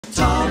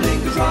Tom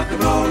Ingram Rock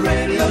and Roll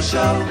Radio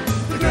Show,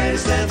 the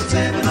greatest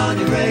entertainment on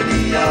your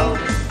radio.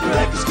 The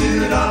record's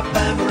queued up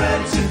and we're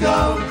ready to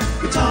go.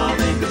 The Tom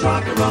Ingram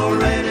Rock and Roll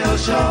Radio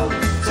Show.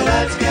 So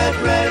let's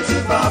get ready to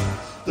rock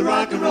the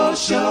Rock and Roll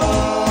Show.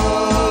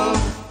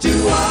 Do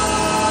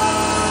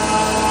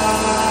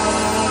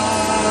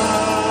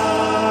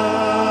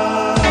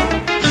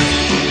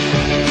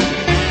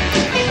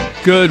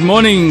Good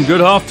morning, good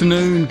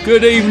afternoon,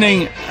 good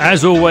evening,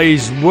 as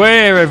always,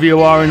 wherever you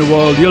are in the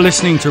world. You're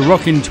listening to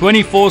Rockin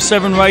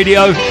 24/7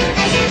 Radio,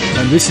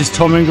 and this is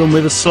Tom Ingram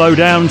with a Slow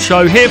Down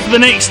Show, here for the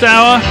next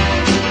hour,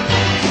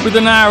 with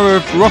an hour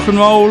of rock and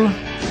roll,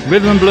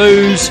 rhythm and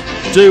blues,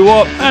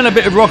 doo-wop, and a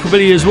bit of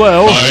rockabilly as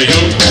well.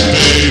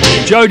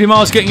 Joe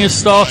DeMar's getting us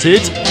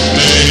started.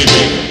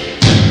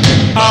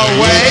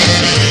 Away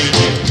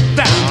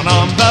down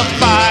on the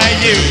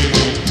bayou,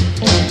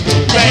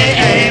 they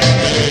aim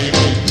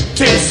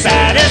to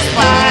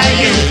satisfy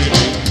you.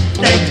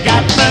 They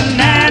got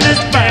bananas,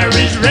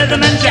 berries,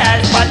 rhythm and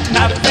jazz, but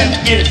nothing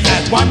is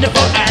as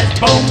wonderful as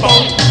boom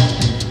boom.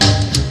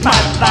 My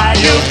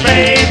bayou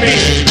baby,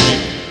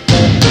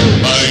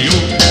 bayou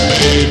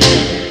baby.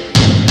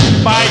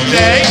 By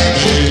day,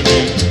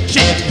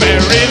 she's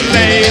very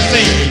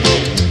lazy.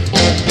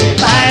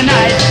 By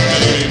night,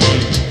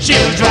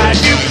 she'll drive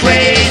you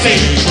crazy.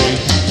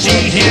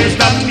 She hears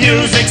the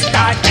music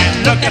start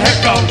and look at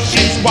her go.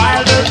 She's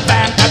wilder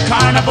than a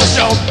carnival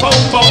show. Boom,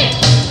 boom,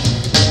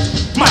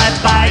 my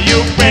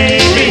bayou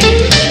baby.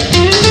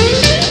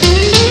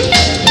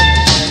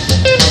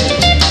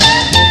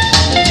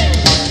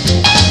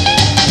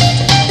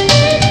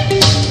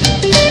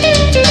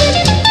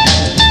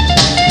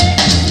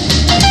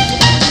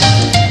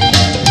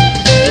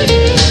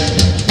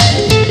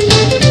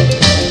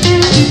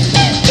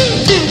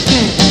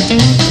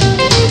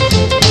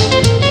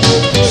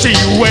 She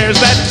wears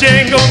that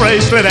jingle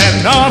bracelet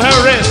and on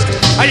her wrist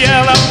a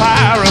yellow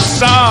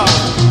parasol.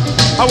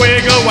 A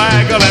wiggle,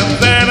 waggle, and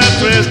then a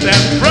twist,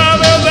 and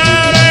brother,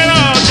 that ain't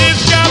all.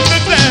 She's got the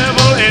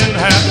devil in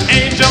her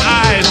angel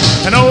eyes,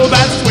 and oh,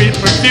 that sweet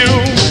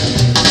perfume.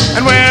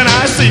 And when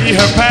I see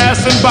her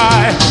passing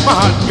by, my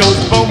heart goes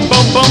boom,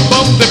 boom, boom,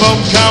 boom, de boom.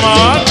 Come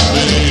on,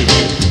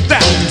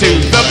 down to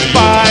the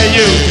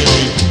bayou.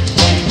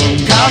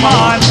 Come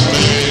on,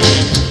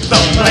 the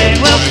plane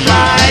will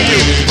fly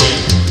you.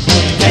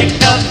 Take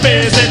a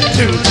visit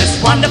to this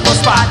wonderful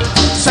spot.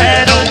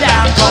 Settle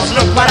down, cause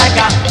look what I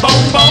got.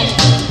 Boom, boom,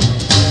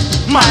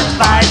 my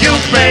bayou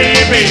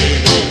baby.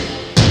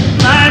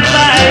 My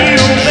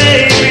bayou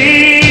baby.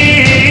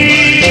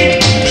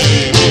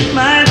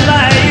 My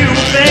bayou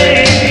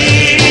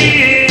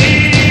baby.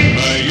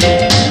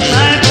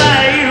 My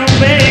bayou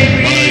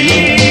baby.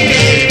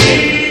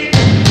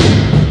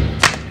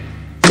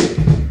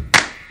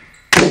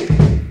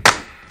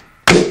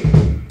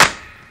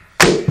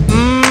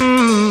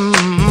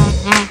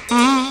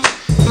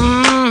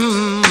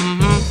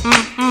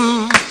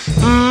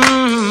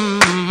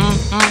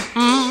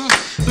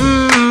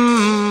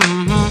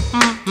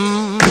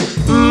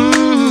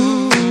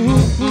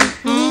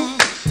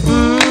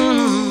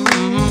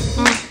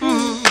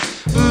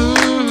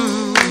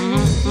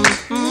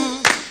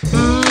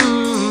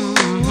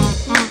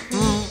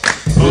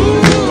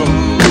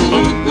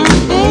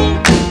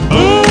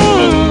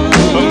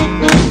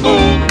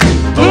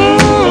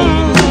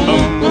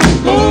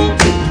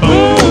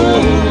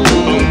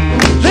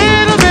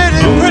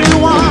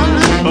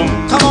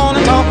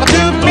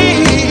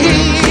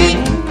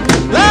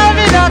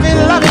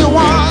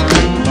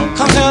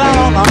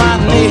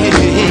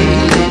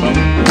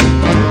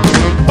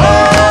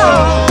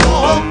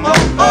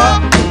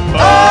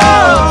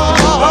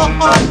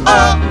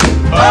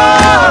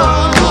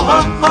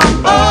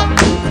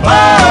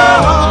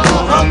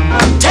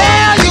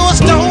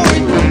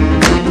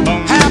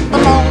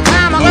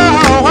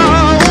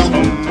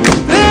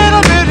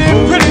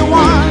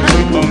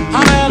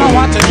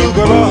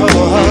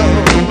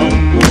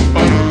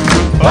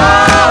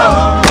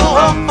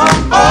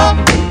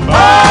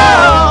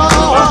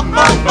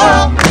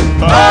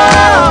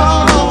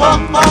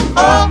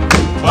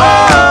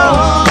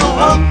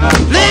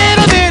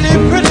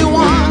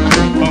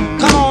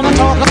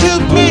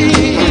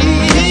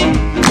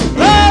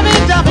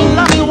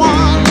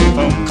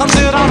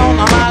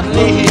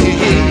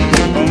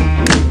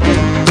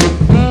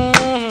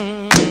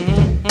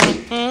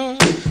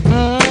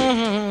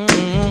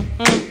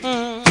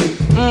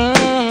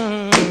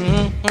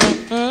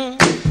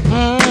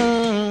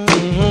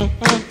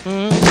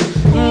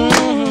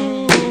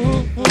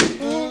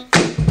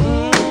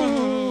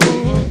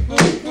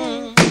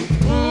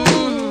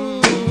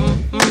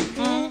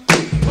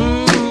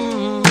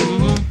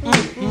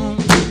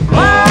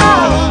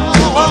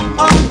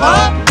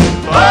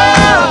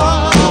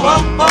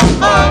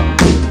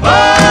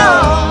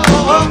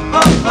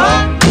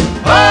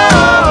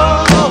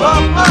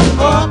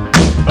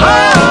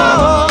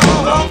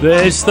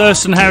 There's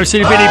Thurston Harris,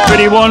 Itty Bitty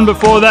Pretty One.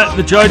 Before that,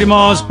 the Joe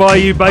DeMar's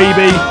Bayou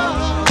Baby.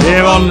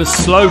 Here on the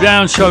Slow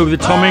Down Show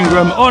with Tom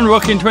Ingram on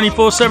Rockin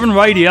 24/7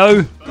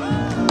 Radio.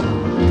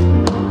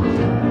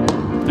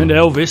 and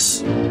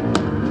Elvis.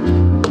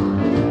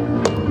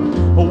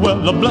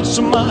 Well, bless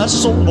my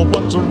soul,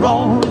 what's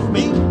wrong with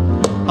me?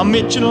 I'm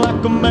itching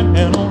like a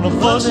man on a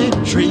fuzzy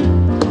tree.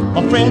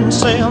 My friends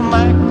say I'm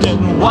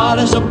acting wild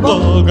as a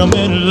bug. I'm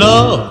in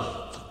love,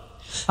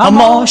 I'm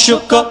all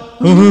shook up.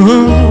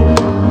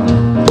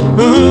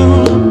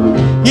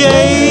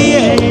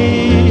 Yeah,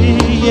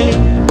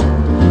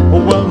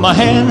 well, my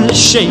hand is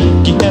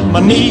shaky and my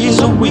knees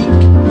are weak.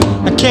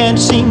 I can't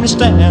seem to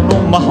stand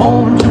on my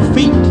own 2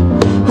 feet.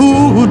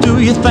 Who do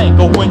you think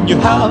of when you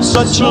have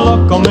such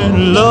luck? I'm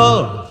in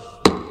love,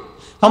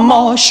 I'm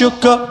all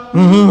shook up.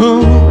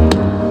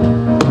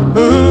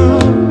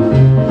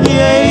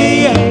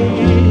 Yeah.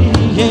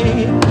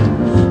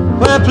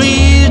 Well,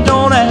 please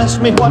don't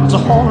ask me what's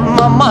on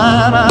my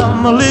mind.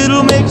 I'm a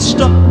little mixed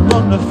up,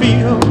 but I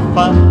feel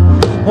fine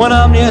when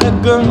I'm near the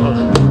girl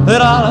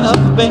that I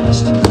love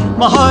best.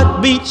 My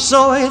heart beats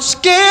so it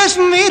scares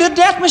me to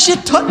death when she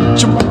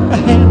touches my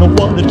hand. Oh,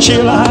 what a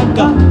chill I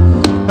got.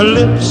 Her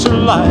lips are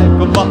like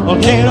a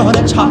volcano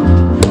that's hot.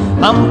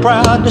 I'm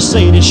proud to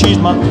say that she's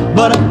my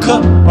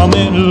buttercup. I'm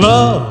in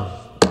love,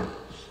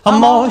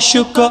 I'm all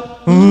shook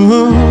up.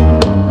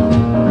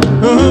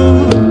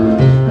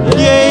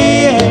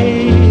 Yeah.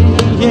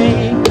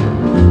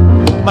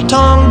 My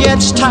tongue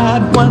gets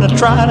tied when I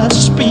try to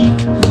speak.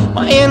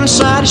 My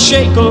inside is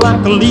shaking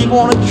like a leaf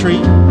on a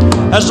tree.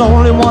 There's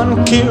only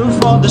one cure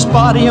for this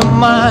body of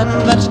mine.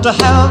 That's to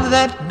have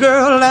that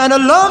girl and a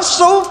love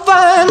so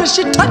fine.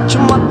 She touched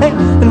my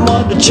hand and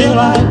what a chill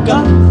I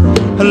got.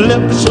 Her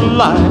lips are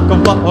like a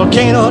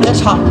volcano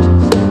that's hot.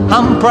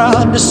 I'm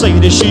proud to say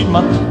that she's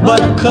my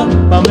buttercup.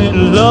 I'm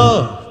in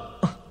love,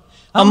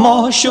 I'm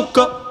all shook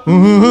up.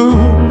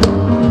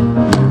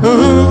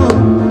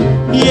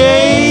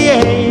 Yeah.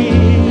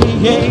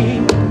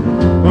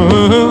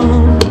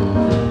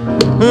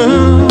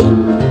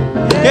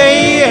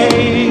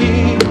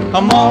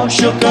 I'm all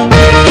shook up.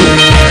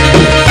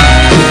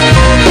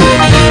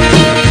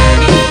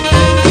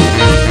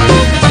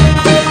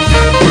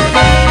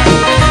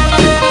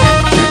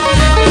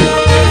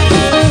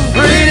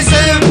 Pretty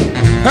soon,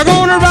 we're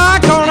gonna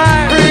rock all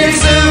night. Pretty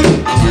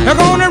soon, we're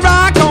gonna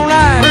rock all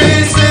night.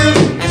 Pretty soon,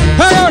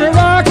 we're gonna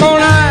rock all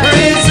night.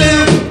 Pretty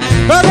soon,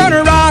 we're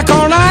gonna rock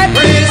all night.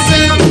 Pretty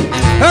soon,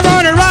 we're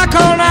gonna rock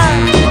all night.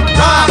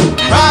 Rock,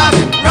 rock,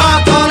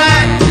 rock all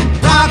night.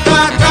 Rock,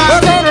 rock, rock.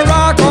 We're gonna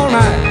rock all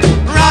night.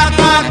 Rock,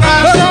 rock,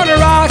 rock. We're gonna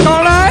rock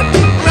all night.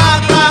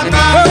 Rock, rock,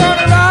 rock. We're gonna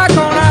rock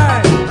all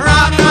night.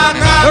 Rock, rock,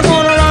 rock. We're gonna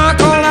rock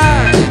all night.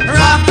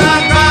 Rock, rock,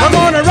 rock.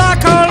 We're gonna rock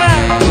all night.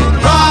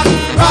 Rock,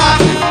 rock,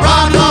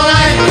 rock all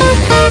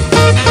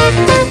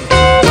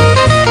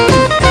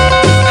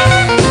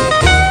night.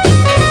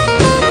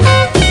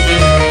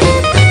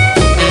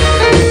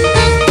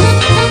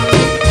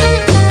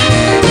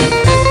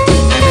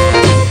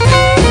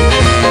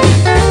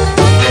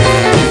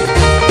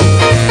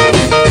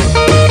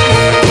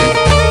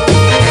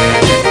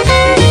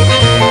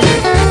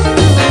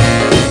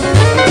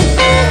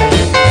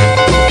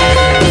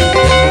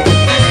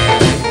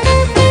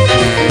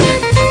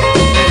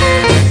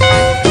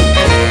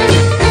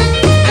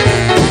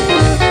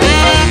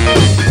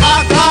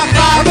 Rock, rock,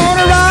 rock. We're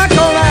gonna rock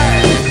all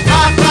night.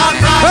 Rock, rock,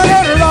 rock. We're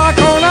gonna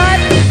rock all night. Rock,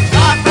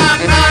 rock,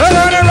 rock. We're gonna rock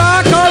all night.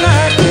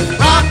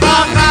 Rock,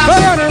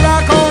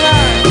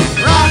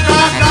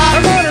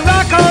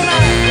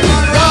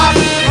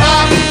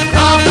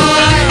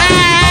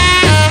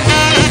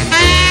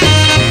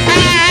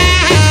 rock, rock. We're gonna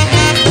rock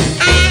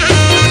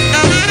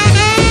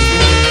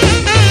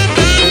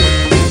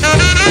all night.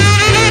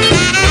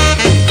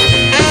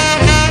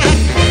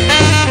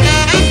 Rock,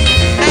 rock,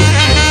 rock. We're gonna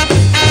rock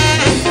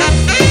all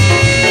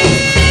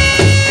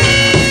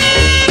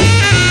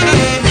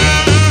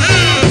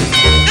night. Rock, rock, rock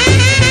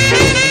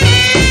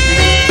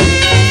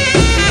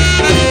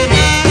all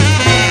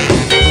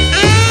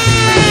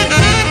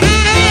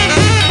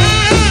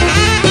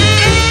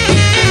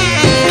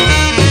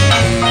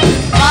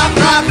night. Rock,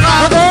 rock,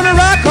 rock. We're gonna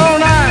rock all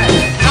night.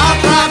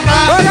 Rock, rock,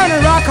 rock. We're gonna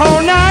rock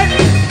all night.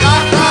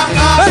 Rock, rock,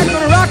 rock. We're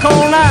gonna rock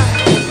all night.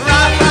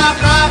 Rock,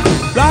 rock, rock.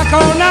 Rock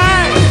all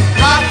night.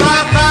 Rock,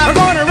 rock, rock. We're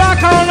gonna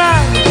rock all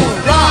night.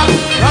 Rock,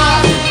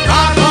 rock,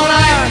 rock all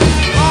night.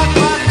 Rock,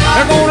 rock, rock.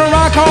 We're gonna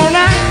rock all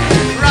night.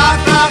 Rock,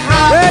 rock,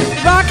 rock.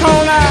 Let's rock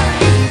all night.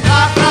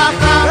 Rock, rock,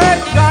 rock.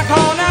 Let's rock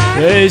all night.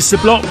 There's the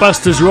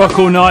Blockbusters Rock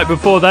All Night.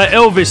 Before that,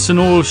 Elvis and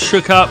All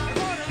Shook Up.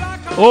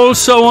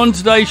 Also on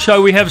today's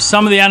show, we have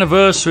some of the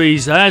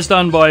anniversaries as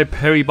done by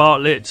Perry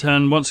Bartlett.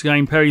 And once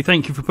again, Perry,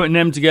 thank you for putting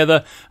them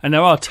together. And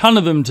there are a ton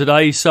of them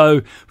today,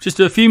 so just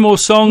do a few more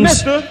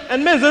songs. Mr.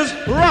 and Mrs.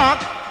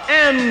 Rock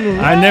and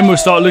And then we'll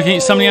start looking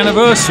at some of the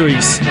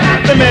anniversaries.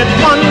 They met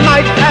one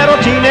night at a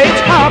teenage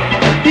hop.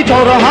 He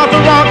taught her how to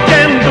rock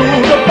and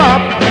do the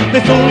bop. They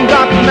soon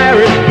got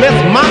married, bless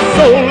my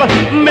soul.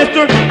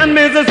 Mr. and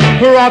Mrs.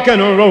 Rock and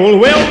Roll.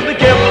 Well, they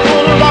kept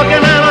on rocking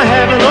and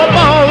having a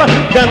ball.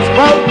 Dance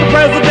called the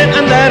president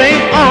and that ain't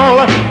all.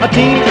 A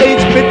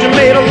teenage picture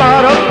made a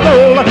lot of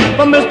gold.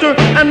 For Mr.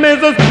 and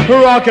Mrs.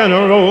 Rock and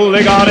Roll.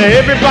 They got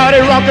everybody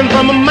rocking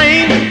from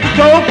Maine to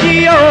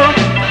Tokyo.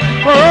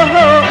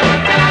 Oh,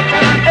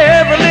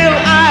 every little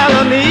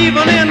island,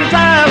 even in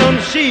Thailand,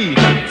 she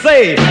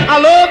say, I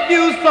love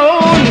you so.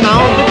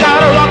 Now she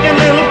got a rockin'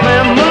 little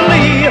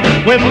family.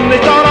 When they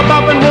start a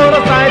bopping, what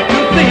a sight to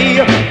see.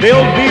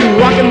 They'll be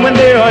rockin' when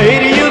they are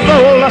 80 years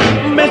old.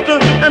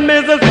 Mr. and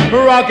Mrs.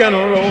 Rock and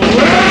Roll.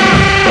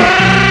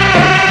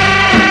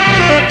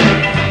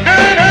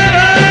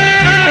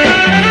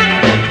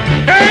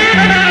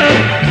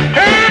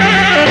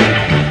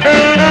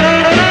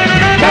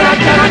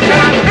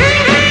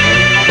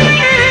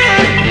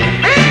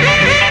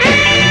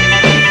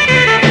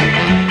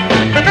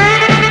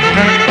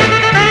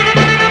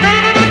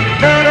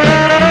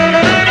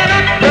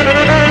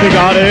 They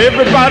got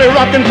everybody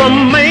rocking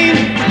from Maine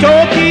to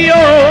Tokyo.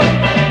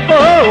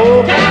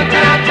 Oh,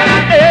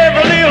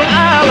 every little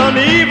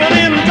island, even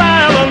in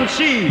Thailand,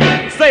 she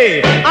say,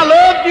 I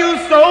love you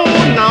so.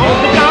 Now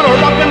they got a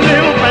rocking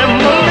little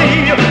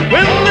family.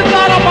 When they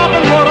start a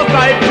bopping, what a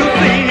sight to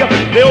see.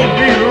 They'll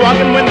be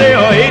rocking when they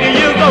are 80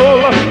 years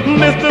old.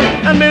 Mr.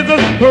 and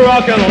Mrs.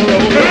 Rock and Roll.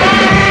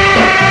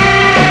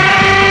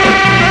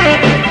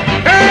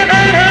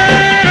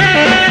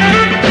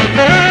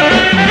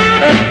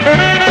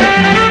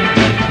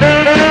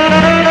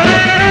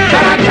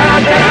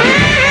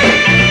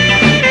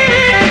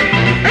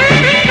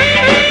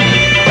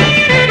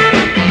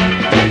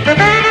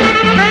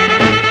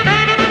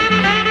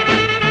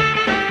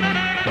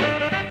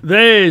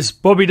 There's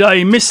Bobby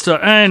Day, Mr.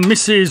 and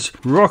Mrs.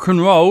 Rock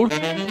and Roll.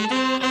 Somebody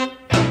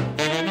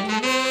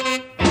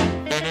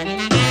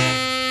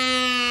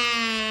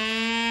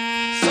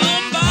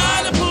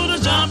put a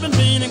jumping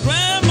bean in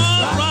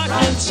Grandma's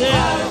rocking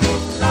chair.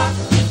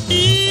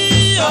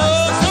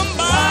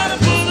 Somebody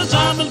put a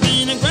jumping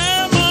bean in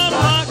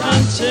Grandma's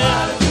rocking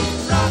chair.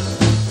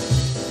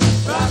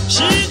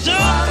 She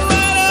jumped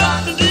right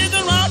up and did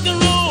the rock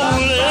and roll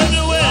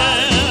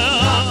everywhere.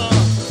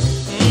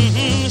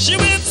 She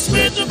went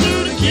switching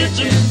through the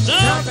kitchen,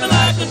 jumping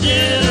like a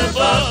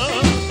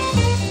jitterbug.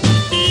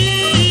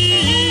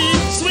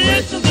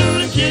 Switching through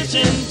the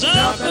kitchen,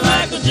 jumping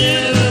like a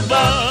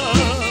jitterbug.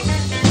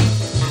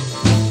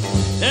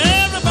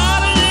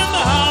 Everybody in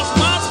the house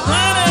wants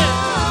Granny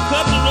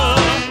cut the rug.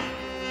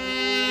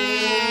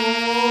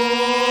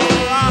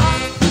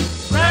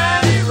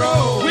 Granny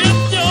roll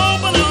with your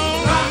open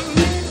arms.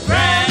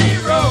 Granny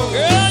roll,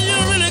 girl,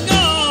 you're really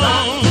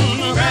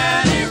gone.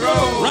 Granny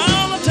roll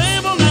round the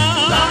table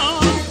now.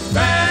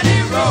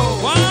 Granny roll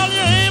while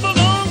you're able,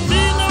 don't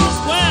be no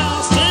square.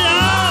 Stay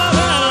out of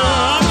the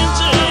rocking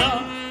chair.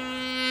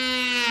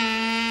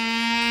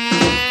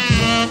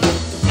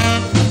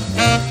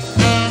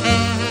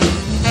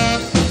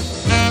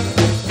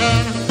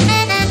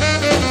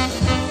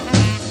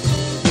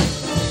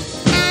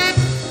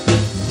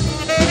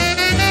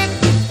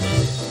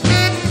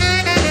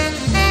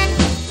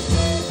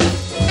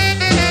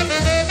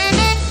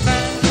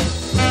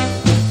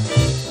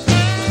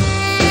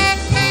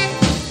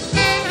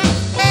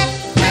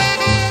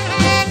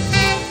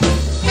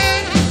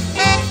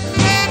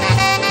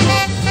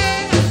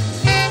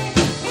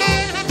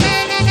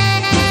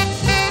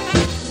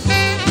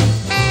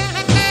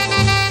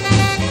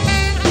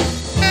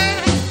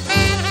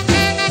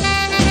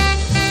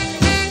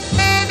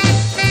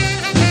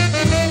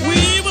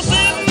 We were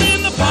sitting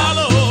in the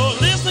parlor,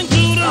 listening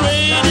to the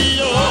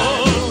radio.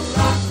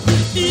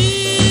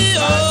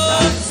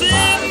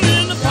 Sitting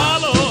in the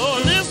parlor,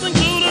 listening to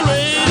the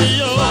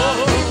radio.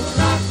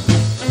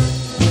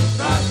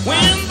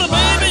 When the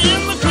baby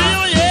in the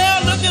crib,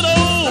 yeah, look at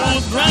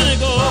old Granny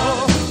go.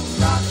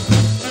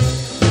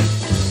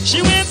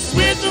 She went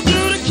switching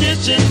through the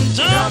kitchen,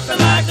 jumping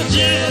like a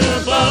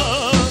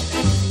jitterbug.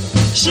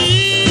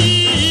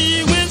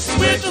 She went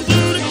switching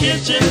through the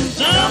kitchen,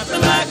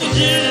 jumping like a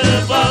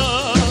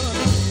jitterbug.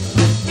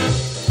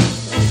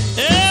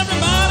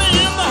 Everybody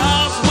in the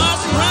house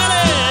wants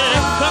Granny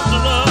cut the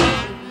rug.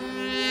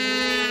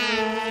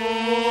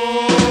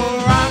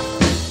 Rock,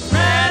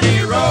 Granny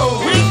roll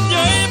with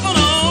your apron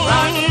on.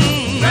 Rock,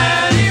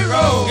 Granny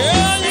roll,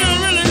 girl, you're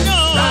really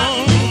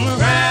gone.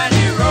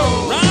 Granny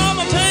roll round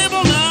the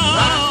table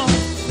now.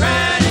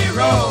 Granny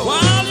roll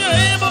while you're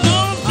able,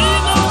 don't be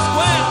no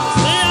square.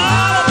 Stay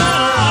out of the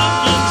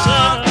rocking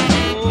chair.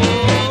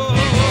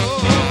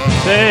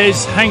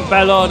 There's Hank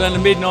Ballard and the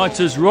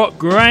Midnighters, Rock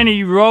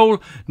Granny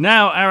Roll.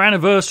 Now our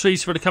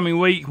anniversaries for the coming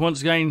week.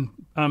 Once again,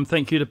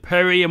 thank you to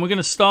Perry. And we're going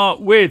to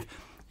start with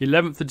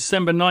 11th of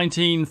December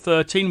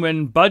 1913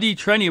 when Buddy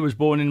Trenier was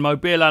born in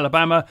Mobile,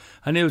 Alabama.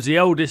 And he was the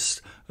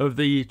eldest of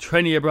the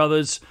Trenier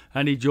brothers.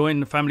 And he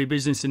joined the family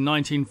business in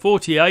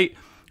 1948.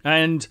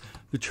 And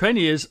the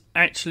Treniers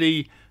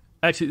actually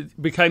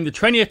became the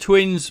Trenier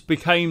twins,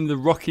 became the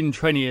Rockin'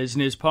 Treniers.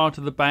 And he was part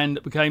of the band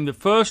that became the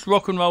first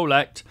rock and roll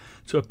act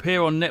to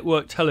appear on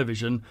network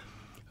television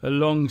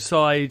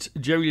alongside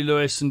Jerry Lee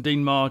Lewis and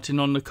Dean Martin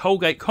on the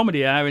Colgate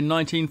Comedy Hour in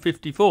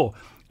 1954.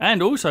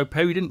 And also,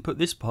 Perry didn't put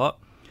this part,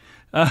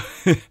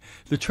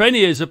 the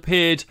Treniers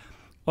appeared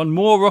on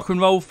more rock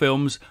and roll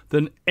films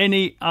than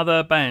any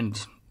other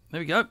band.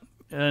 There we go.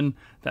 And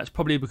that's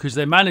probably because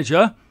their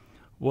manager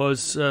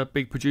was a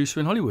big producer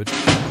in Hollywood.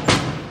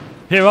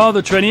 Here are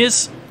the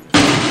Treniers.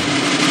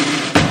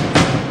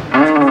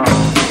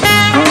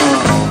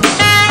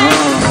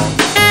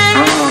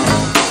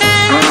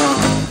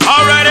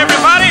 All right,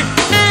 everybody,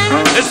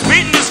 this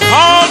meeting is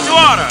called to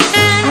order.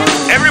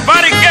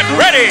 Everybody get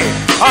ready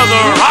for the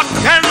rock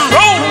and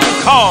roll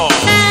call.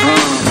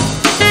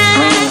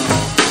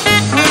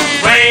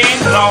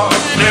 Wayne, Lord,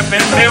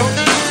 flipping milk,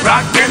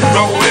 rock and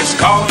roll is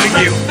calling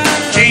you.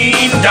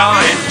 Gene,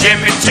 Don, and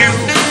Jimmy too.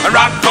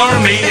 Rock for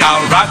me,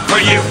 I'll rock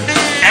for you.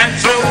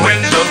 Answer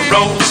when the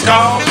roll's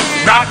called.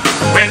 Rock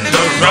when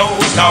the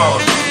roll's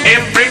called.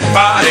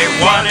 Everybody,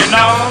 one and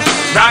all,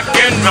 rock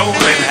and roll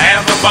and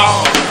have a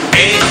ball.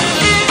 A,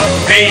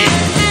 B,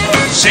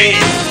 C,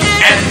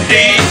 and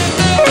D.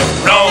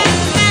 Roll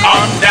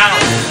on down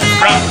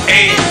from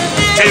A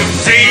to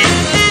Z.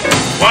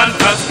 1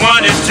 +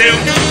 1 is 2.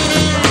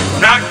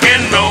 Rock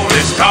and roll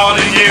is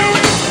calling you.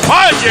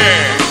 Roger!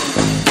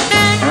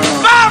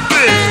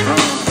 Bobby!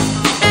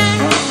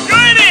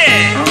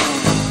 Goody!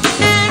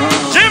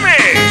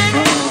 Jimmy!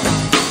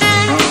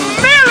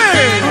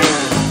 Millie!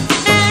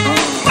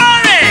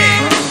 Money!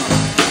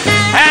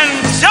 And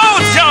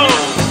JoJo!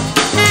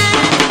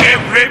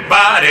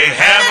 Everybody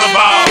have a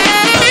ball.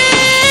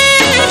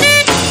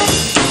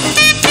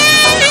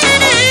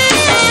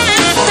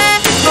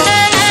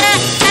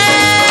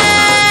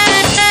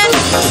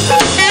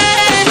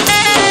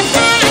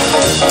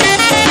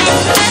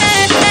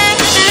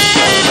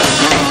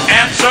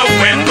 Answer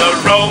when the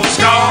roll's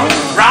called.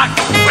 Rock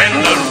when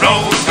the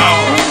roll's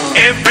called.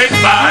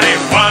 Everybody,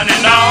 one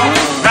and all,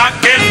 rock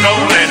and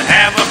roll and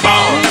have a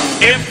ball.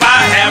 If I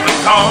haven't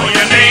called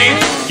your name,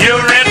 you're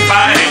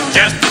invited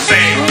just the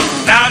same.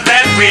 Now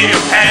that we've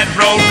had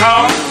roll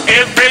call,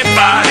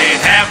 everybody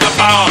have a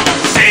ball.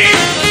 C,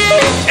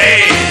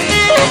 A,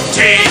 T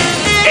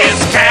is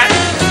cat.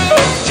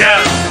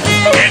 Just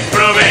get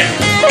grooving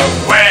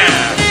where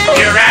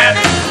you're at.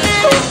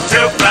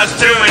 2 +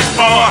 2 is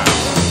 4.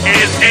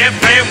 Is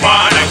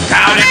everyone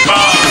accounted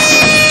for?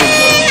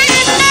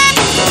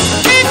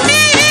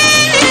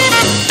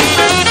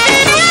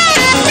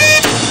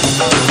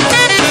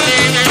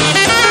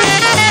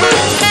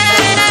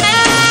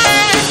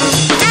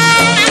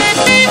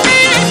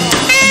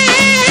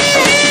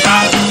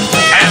 Rock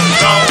and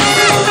roll,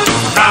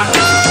 rock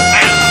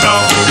and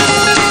roll,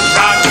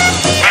 rock and roll, rock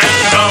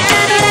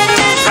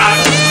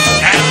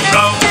and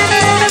roll,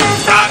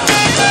 rock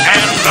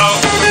and roll,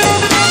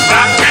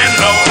 rock and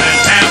roll and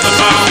have a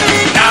ball.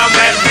 Now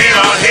that we're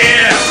all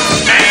here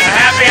and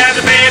happy as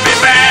a baby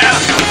bear,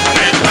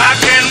 let's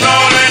rock and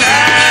roll and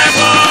have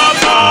a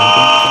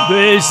ball.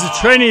 There's the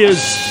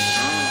Treniers.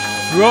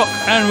 Rock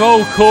and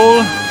roll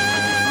call.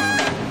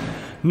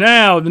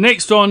 Now, the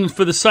next one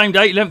for the same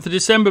date, 11th of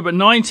December, but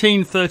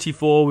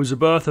 1934 was the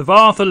birth of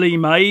Arthur Lee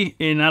May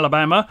in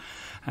Alabama.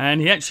 And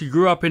he actually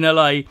grew up in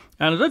LA. And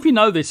I don't know if you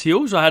know this, he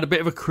also had a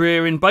bit of a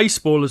career in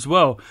baseball as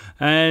well.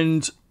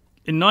 And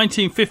in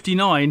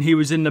 1959, he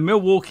was in the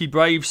Milwaukee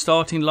Braves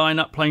starting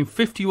lineup, playing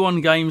 51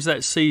 games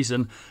that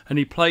season. And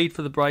he played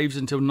for the Braves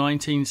until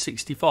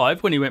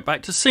 1965 when he went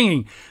back to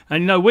singing.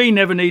 And you know, we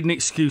never need an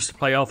excuse to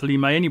play Arthur Lee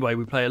May anyway.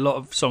 We play a lot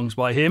of songs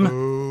by him.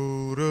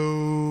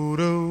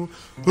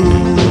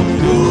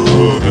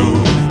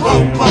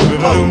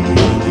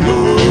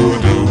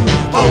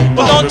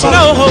 But don't you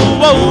know,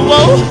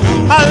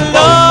 I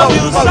love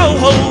you so,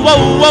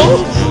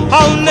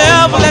 I'll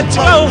never let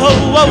you go,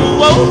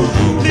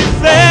 please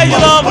say you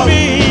love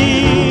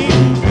me.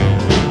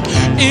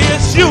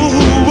 It's you,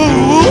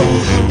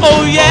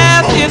 oh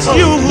yes, it's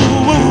you,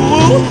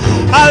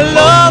 I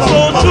love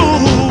so true,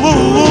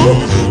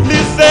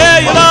 please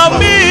say you love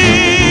me.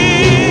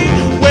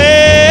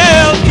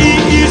 Well,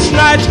 each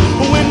night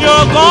when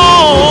you're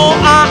gone,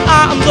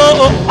 I'm so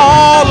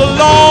all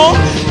alone.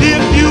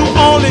 If you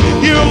only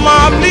hear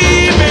my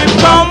plea, baby,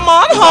 come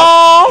on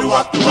home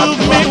to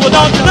me. Well,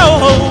 don't you know,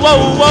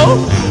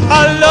 I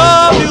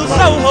love you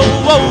so,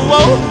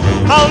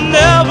 I'll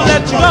never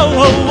let you go,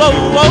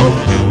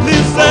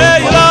 please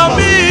say you love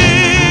me.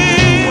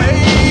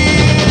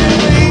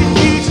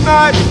 Each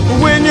night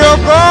when you're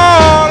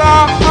gone,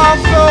 I'm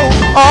so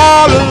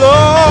all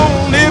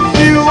alone. If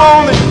you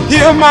only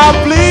hear my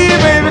plea,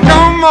 baby,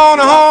 come on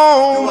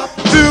home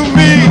to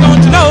me.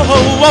 Don't you know,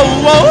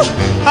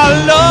 I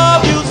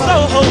love you so,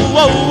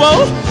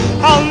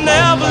 I'll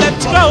never let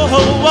you go,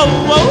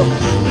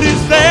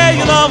 please say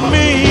you love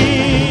me,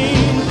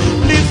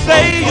 please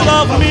say you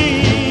love me,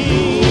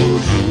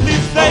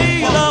 please say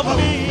you love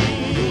me,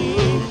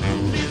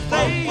 please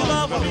say you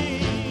love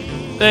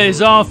me.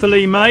 There's Arthur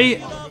Lee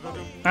May.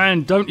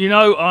 And don't you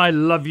know, I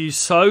love you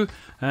so.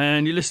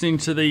 And you're listening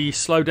to the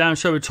Slow Down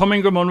Show with Tom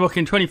Ingram on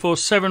Rockin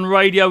 24/7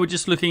 Radio. We're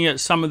just looking at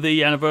some of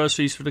the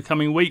anniversaries for the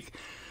coming week.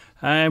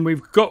 And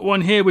we've got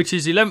one here which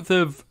is 11th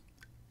of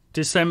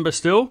December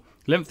still.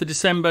 11th of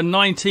December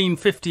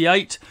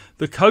 1958.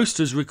 The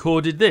Coasters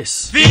recorded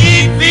this.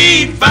 Feed,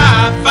 feed,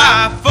 five,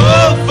 five,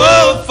 full,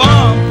 full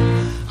fun.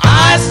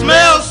 I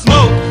smell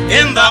smoke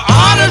in the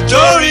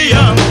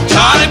auditorium.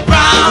 Charlie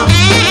Brown,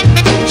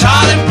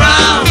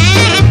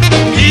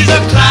 he's a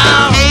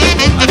clown.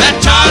 That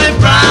Charlie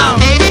Brown,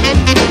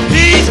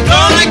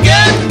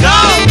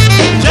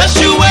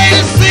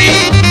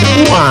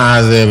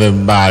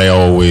 everybody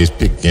always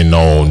picking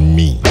on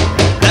me?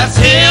 That's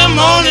him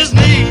on his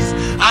knees.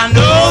 I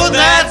know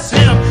that's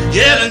him.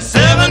 Yelling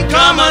 7,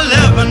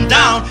 11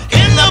 down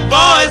in the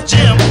boys'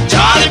 gym.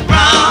 Charlie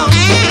Brown,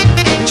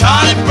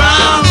 Charlie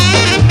Brown,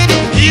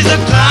 he's a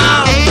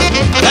clown.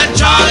 That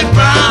Charlie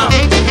Brown,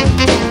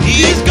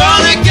 he's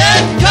gonna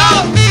get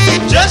caught.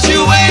 Just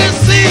you wait and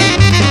see.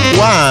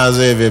 Why is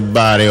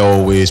everybody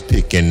always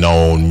picking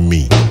on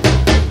me?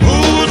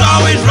 Who's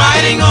always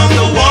writing on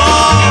the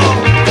wall?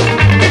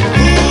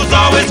 Who's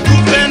always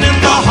goofing in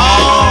the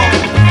hall?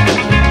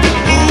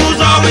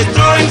 Who's always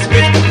throwing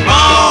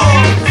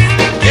spitballs?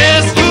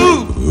 Guess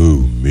who?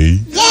 Who, me?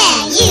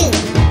 Yeah, you.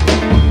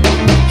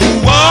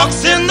 Who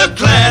walks in the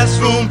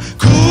classroom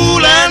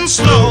cool and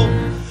slow?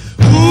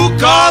 Who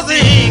calls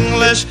the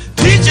English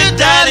teacher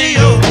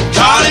daddy-o?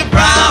 Charlie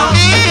Brown,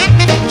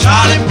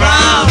 Charlie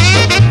Brown,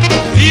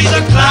 he's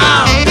a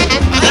clown.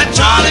 That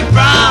Charlie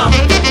Brown,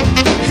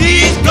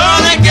 he's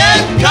gonna get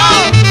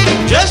caught.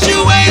 Just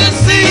you wait and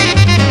see.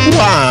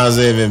 Why is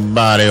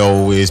everybody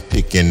always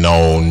picking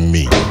on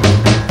me?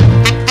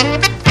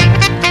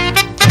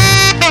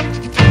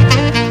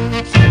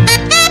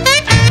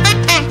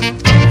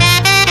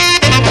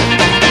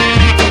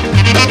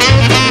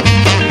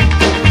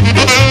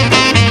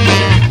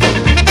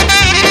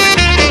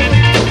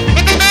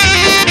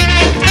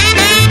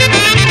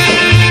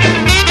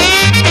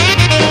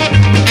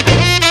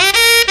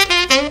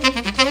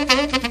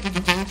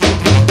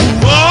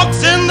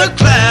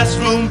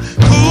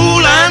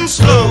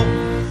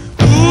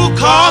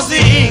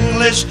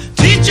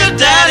 Teacher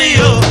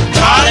daddy-o,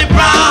 Charlie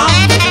Brown,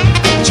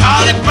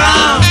 Charlie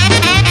Brown,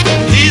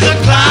 he's a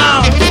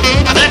clown.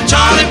 That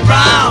Charlie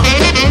Brown,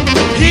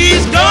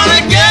 he's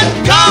gonna get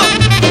caught.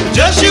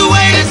 Just you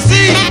wait and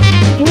see.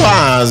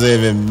 Why is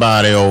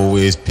everybody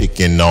always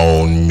picking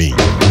on me?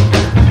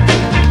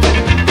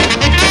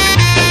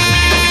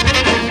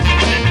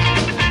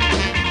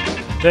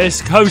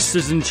 There's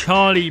Coasters and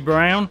Charlie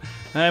Brown,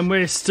 and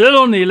we're still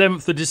on the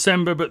 11th of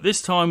December, but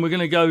this time we're going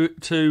to go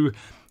to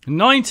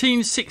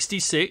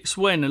 1966,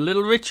 when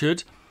Little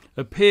Richard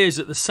appears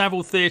at the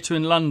Savile Theatre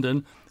in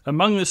London.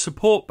 Among the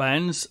support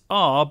bands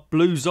are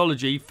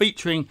Bluesology,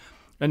 featuring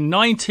a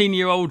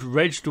 19-year-old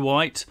Reg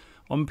Dwight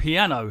on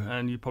piano,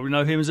 and you probably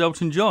know him as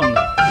Elton John.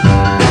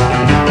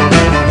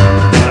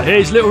 So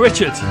here's Little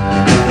Richard.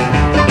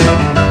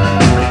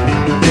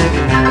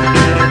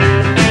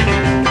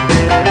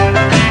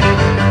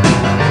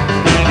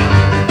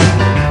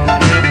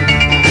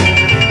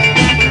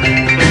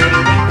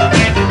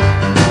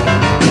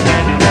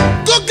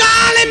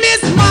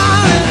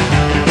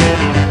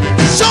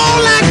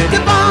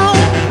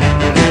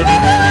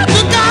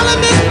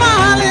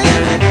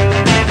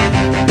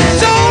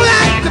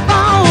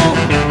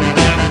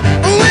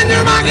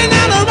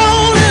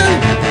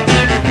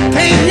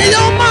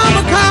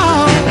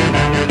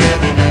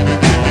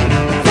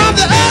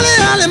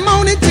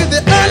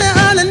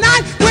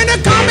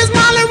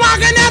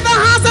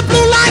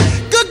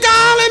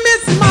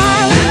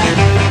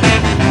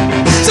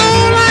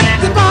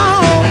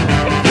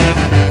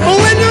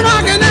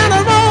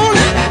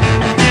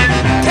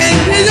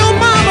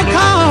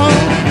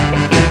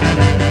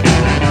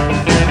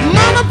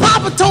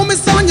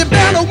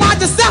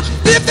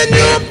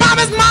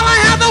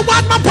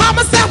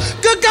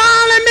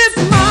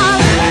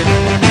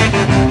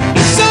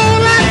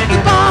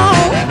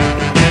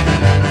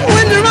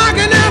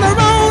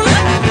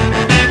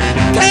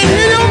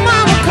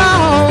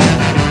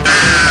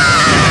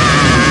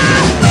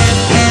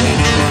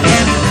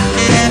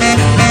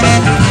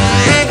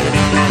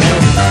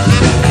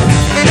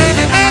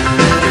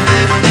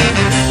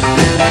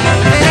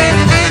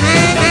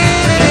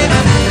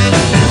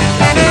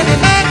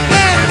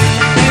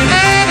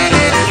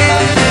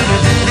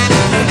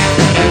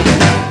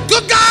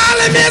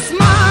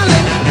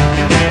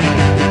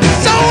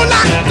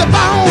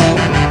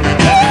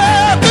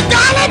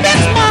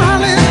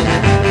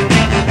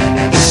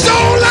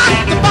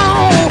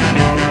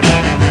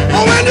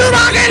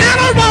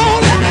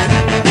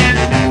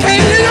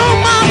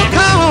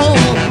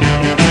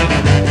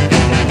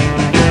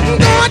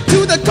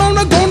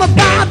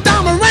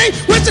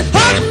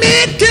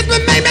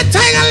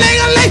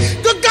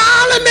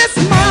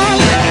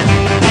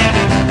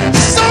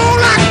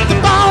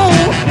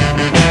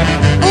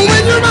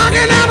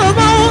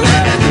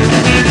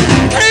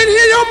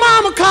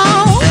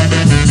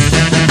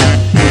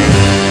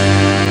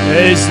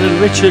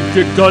 Richard,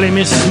 good golly,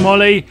 Miss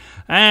Molly.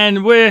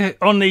 And we're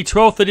on the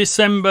 12th of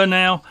December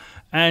now,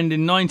 and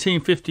in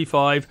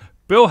 1955,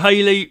 Bill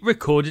Haley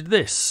recorded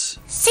this.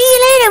 See you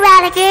later,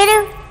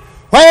 alligator.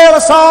 Well, I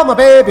saw my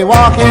baby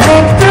walking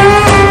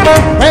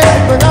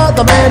with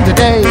another man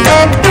today.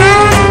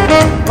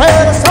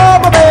 Well, I saw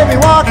my baby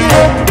walking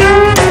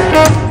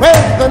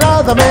with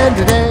another man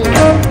today.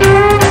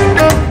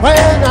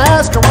 When I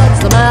asked her what's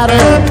the matter,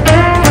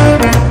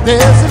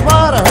 this is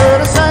what I heard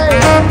her say.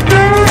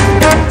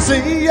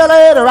 See you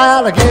later,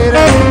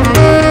 alligator.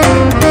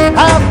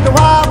 After a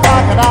while,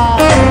 crocodile.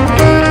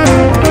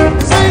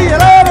 See you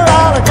later,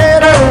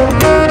 alligator.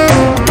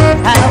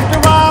 After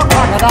a while,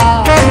 crocodile.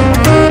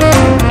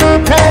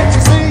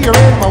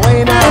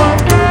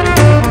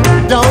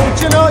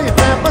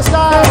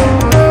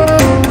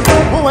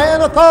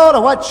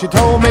 what she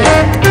told me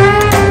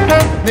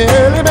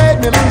nearly made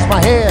me lose my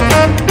head.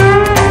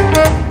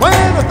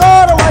 When the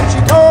thought of what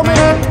she told me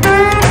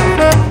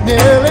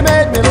nearly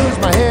made me lose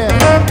my head.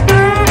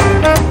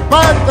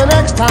 But the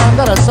next time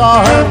that I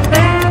saw her,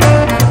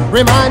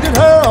 reminded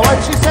her of what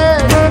she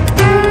said.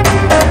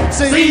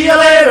 See you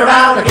later,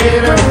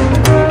 alligator,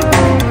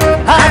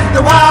 at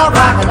the Wild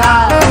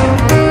Crocodile.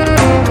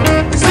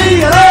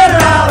 See you later,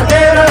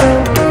 alligator,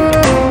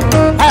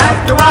 at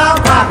the Wild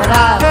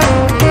Crocodile.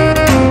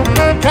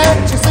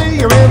 Can't you see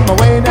you're in my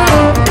way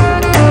now?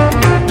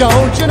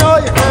 Don't you know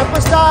you cramp my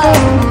style?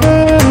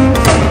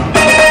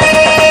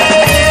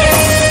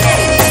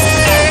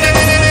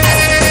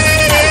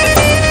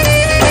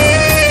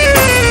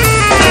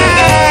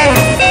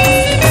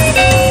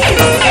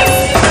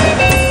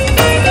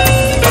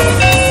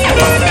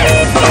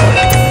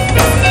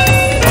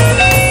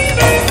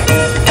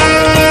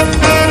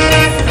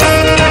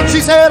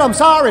 I'm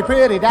sorry,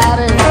 pretty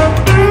daddy,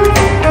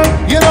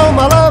 you know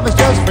my love is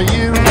just for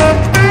you.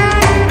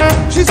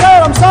 She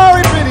said, I'm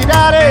sorry, pretty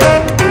daddy,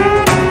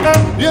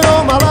 you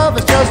know my love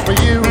is just for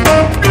you.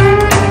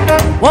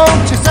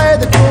 Won't you say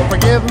that you'll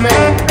forgive me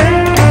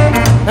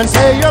and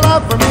say your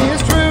love for me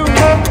is true?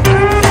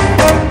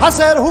 I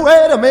said,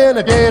 wait a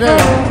minute, gator,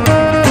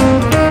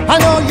 I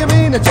know you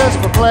mean it just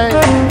for play.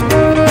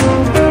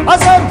 I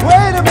said,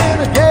 wait a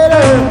minute,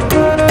 gator,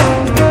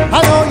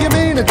 I know you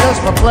mean it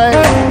just for play.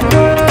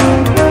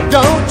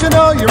 Don't you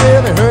know you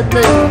really hurt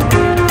me?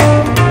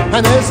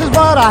 And this is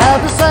what I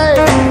have to say.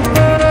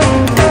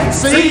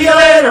 See you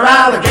later,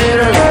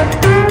 alligator,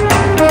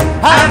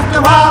 at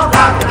the Wild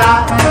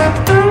Crocodile.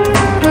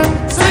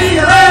 See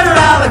you later,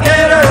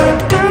 alligator,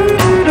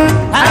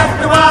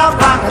 at the Wild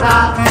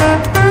Crocodile.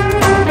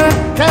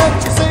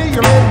 Can't you see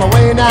you're in my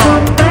way now?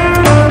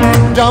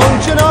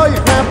 Don't you know you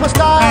cramp my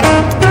style?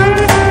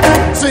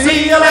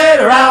 See you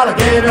later,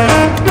 alligator,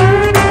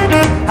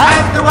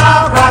 at the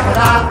Wild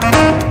Crocodile.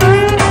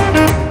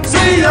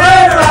 See you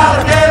later,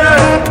 alligator.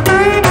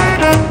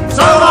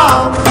 So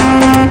long,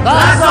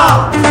 that's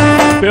all.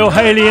 Bill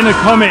Haley in the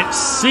comments.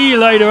 See you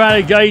later,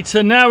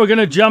 alligator. Now we're going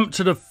to jump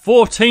to the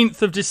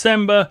 14th of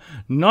December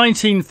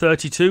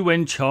 1932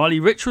 when Charlie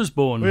Rich was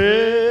born.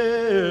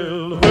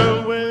 Well, the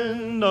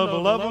whirlwind of the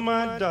love of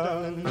my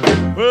darling,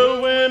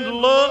 whirlwind of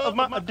love,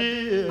 my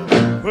dear,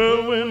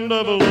 whirlwind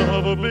of a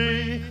love will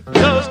be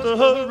just a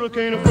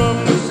hurricane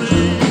from the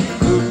sea.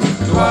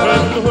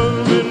 When the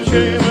whirlwind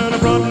came and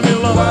it brought me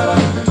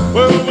love,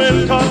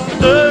 whirlwind caught the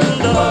devil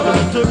down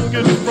and took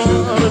it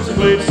from its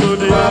place so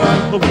dear.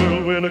 The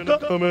whirlwind a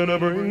come and a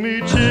bring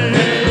me cheer.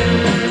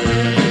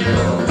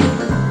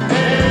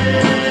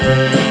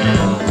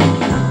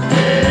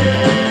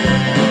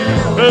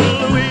 Well,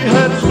 we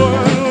had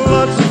fun,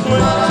 lots of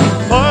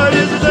fun,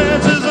 parties,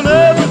 dances, and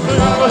everything.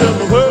 Well,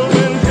 the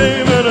whirlwind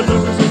came and it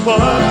took us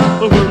apart.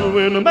 The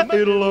whirlwind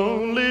made a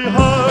lonely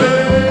heart.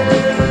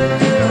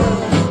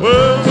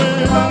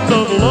 Whirlwind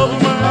of the love of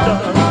my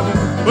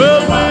darling,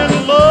 whirlwind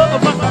of love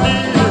of my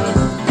dear,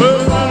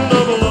 whirlwind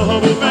of a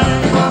love will be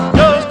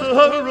just a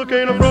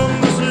hurricane from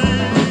the sea.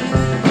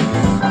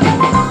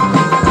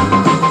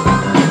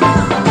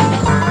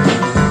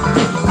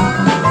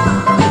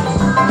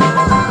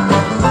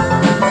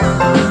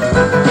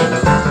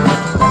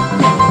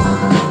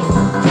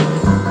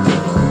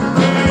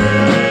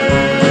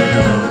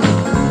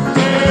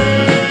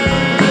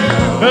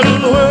 And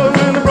the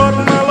whirlwind brought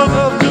my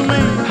love to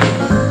me,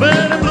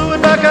 then it blew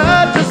it back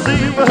out to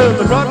sea.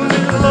 Well, it brought me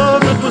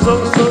love that was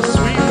oh so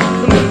sweet,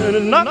 and then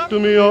it knocked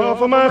me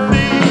off of my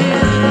feet.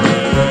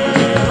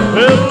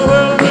 Well, the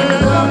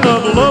whirlwind of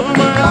the love of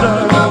my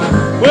darling,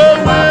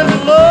 whirlwind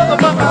of love of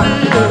my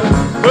dear,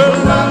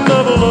 whirlwind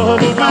of a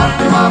love will be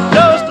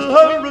just a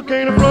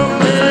hurricane from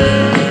the sea.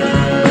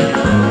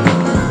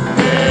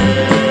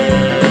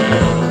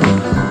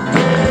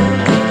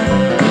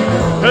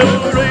 Well,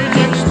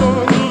 raging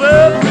storms of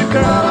every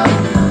kind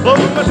blow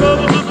my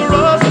troubles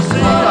across the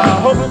sea. I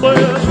hope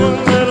there's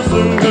one that'll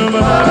soon come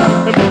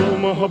out and blow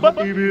my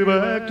baby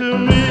back to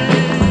me.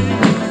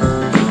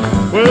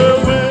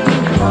 Whirlwind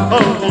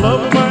of the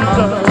love of my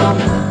darling,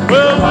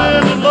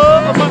 whirlwind of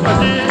love of my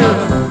dear,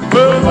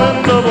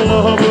 whirlwind of a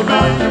love will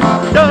be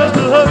just a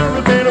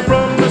hurricane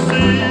from the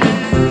sea.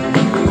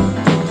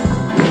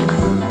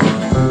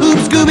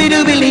 Oops,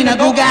 Scooby-Dooby-Lina,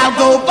 go gal,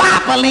 go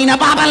Bopalina,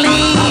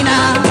 Bopalina.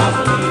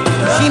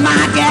 She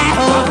my gal,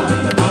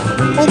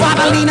 oh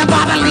Bopalina,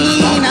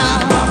 Bopalina.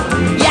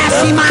 Yeah,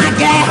 she my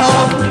gal.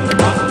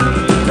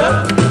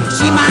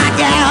 She my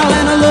gal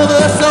and I love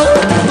her so.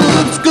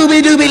 Oops,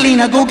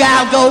 Scooby-Dooby-Lina, go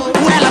gal, go.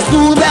 Well, the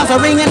school bells are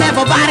ringing,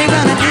 everybody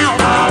running out,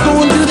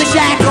 going to the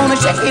shack, gonna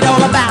shake it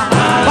all about.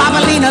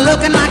 Bopalina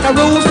looking like a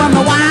rose from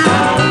the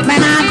wild.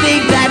 Man, I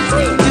dig that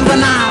sweet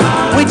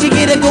juvenile. When she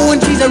get her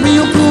going, she's a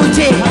real cool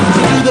chick.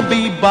 She do the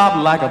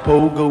bebop like a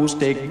pogo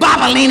stick.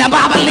 Bopalina,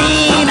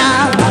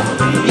 Bopalina.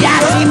 Yeah,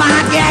 she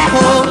my gal.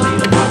 Oh,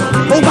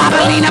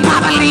 Bopalina,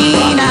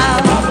 Bopalina.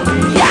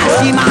 Yeah,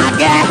 she my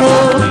gal.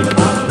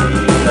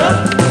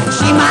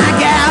 She my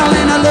gal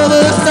and I love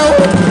her so.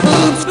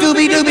 Oops,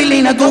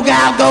 Scooby-Dooby-Lina, go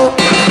gal, go.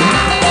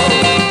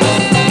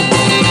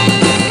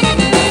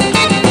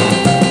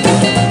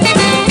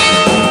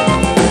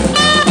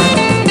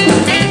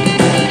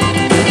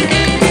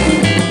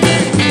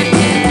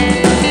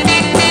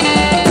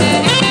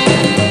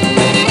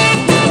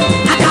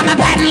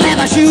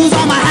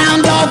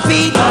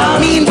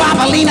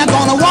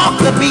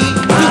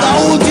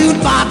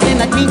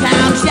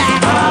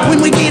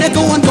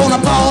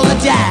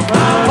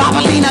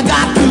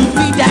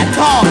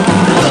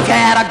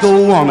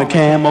 on a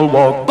camel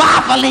walk.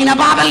 Bopalina,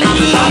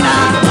 Bopalina,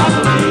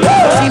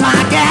 she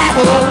my gal.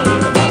 Oh,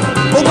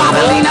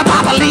 Bopalina,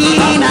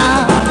 Bopalina,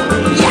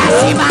 yeah,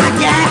 she my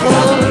gal.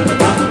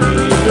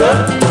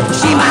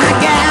 She my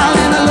gal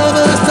and I love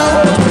her so.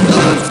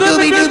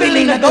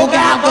 Scooby-Dooby-Lina, go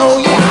gal, go,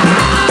 yeah.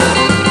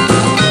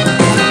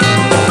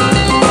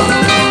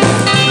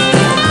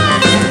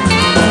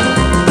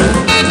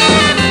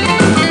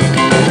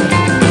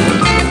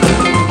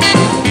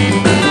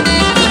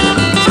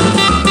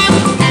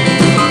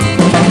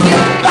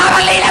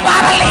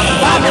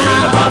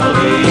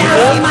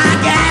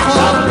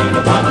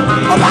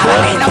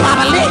 Bopalina,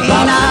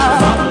 Bopalina,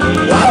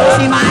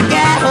 she my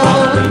gal.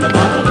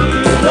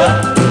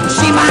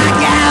 She my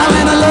gal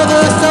and I love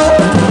her so.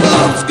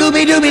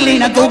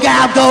 Scooby-Dooby-Lina, go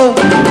gal, go.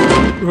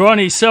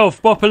 Ronnie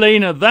Self,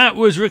 Bopalina. That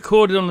was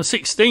recorded on the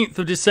 16th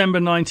of December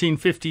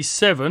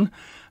 1957.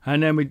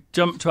 And then we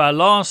jump to our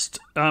last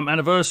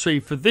anniversary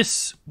for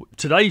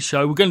today's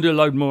show. We're going to do a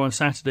load more on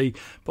Saturday.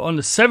 But on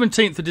the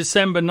 17th of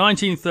December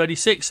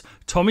 1936,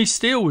 Tommy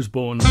Steele was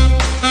born.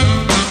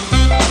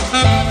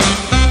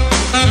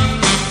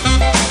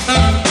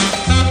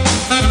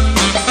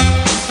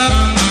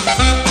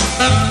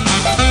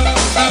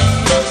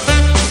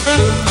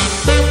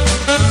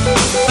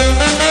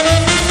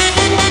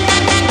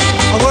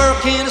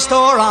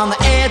 Store on the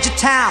edge of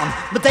town,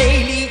 but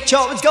daily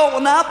chore is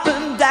going up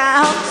and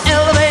down.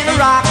 Elevator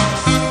rock,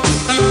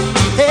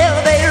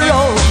 elevator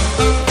roll,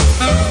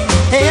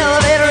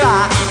 elevator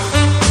rock,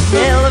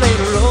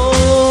 elevator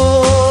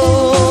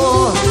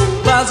roll.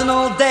 Buzzing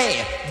all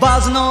day,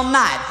 buzzing all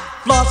night,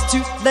 floss to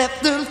the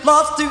left and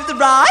floss to the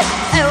right.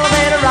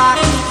 Elevator rock,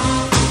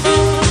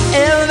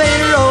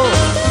 elevator roll,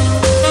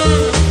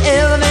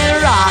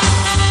 elevator rock,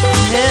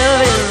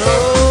 elevator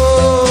roll.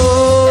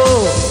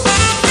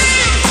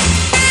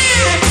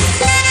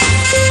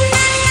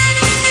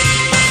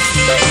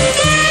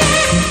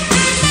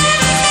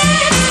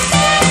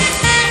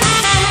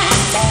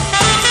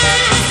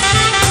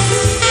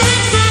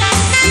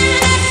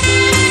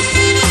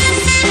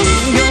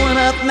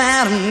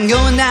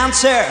 Going down,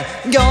 sir,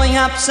 going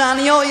up,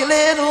 sonny, oh, you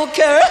little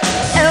cur.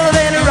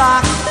 Elevator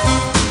rock,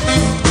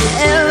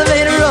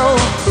 elevator roll,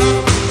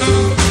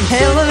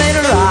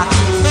 elevator rock,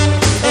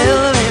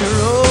 elevator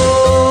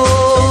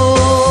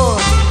roll.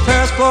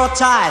 First floor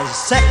ties,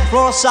 second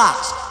floor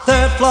socks,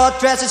 third floor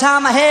dresses,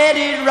 how my head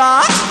it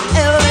rocks.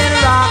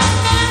 Elevator rock,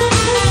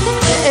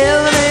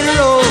 elevator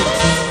roll,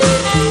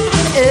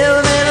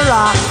 elevator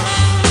rock,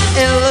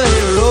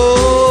 elevator roll.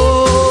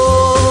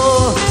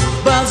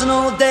 Buzzing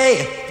all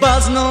day,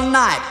 buzzing all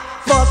night,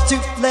 floss to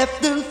the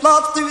left and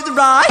floss to the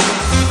right.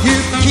 You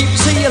can keep,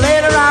 see you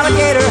later,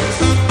 alligator.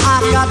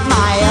 I got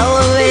my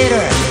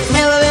elevator,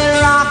 elevator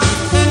rock,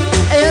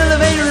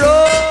 elevator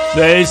roll.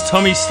 There's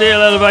Tommy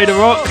Steele, Elevator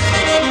Rock.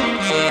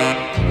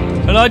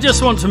 And I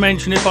just want to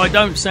mention, if I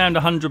don't sound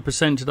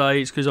 100%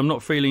 today, it's because I'm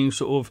not feeling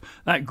sort of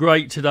that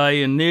great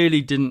today and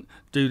nearly didn't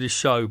do this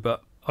show.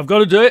 But I've got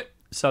to do it,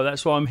 so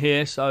that's why I'm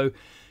here. So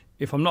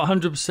if I'm not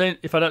 100%,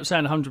 if I don't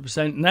sound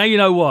 100%, now you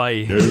know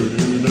why.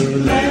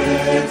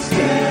 Let's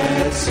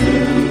get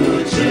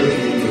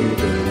smooching.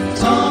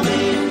 Tom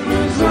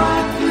Ingram's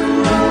Rock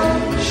and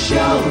Roll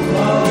Show.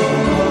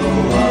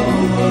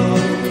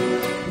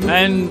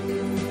 And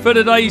for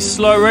today's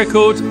slow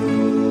record,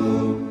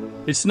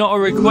 it's not a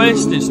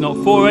request, it's not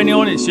for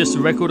anyone, it's just a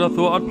record I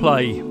thought I'd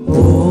play.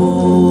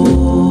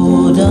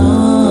 Oh,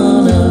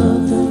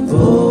 Donna,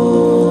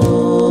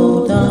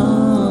 oh,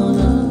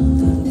 Donna,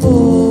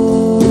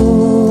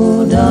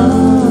 oh,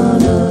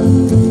 Donna,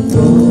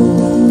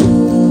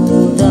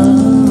 oh,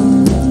 Donna.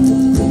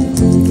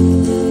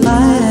 I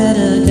had a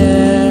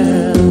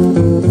girl,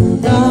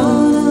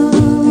 Donna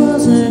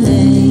was her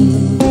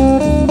name.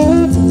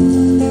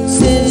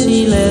 Since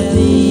she left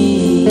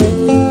me, I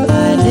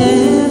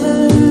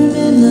never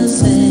been the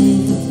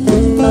same.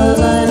 'Cause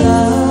I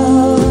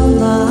love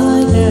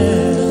my girl.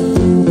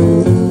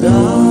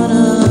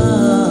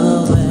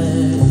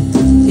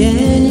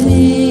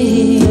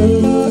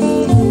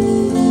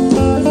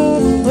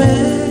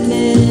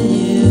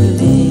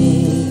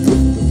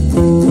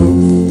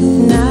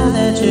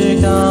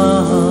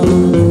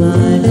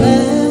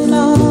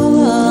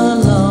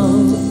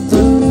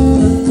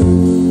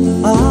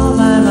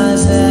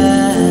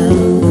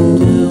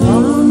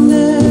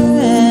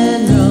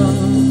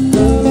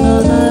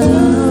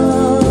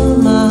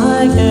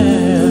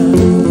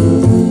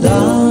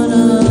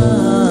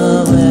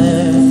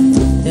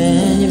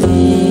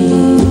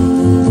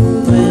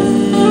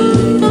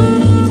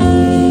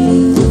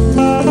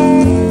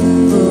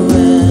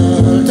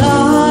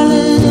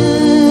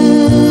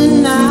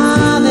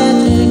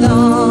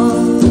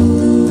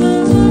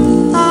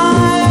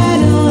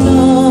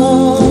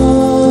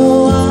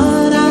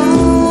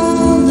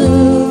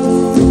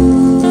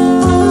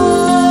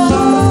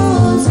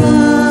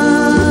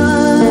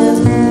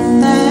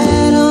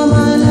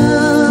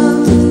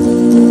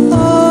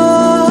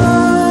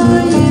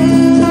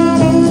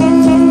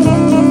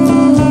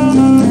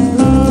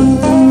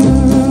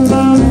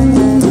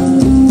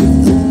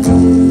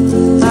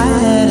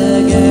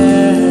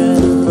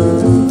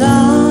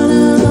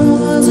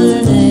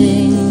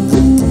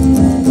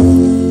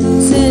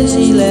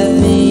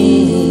 left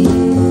me,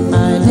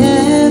 I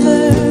never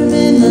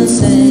been the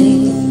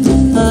same,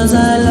 'cause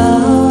I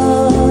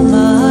love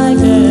my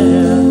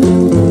girl.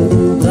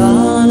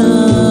 Donna,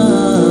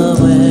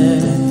 where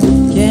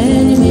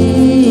can you be?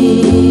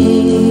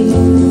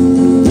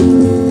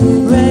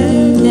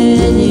 Where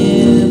can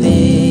you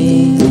be?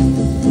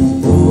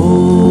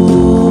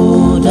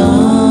 Oh,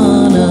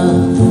 Donna,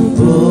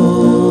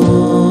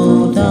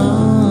 oh,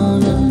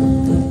 Donna,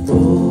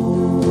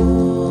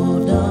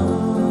 oh,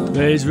 Donna.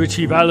 There's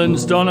Richie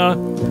Valens' Donna.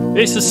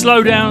 It's the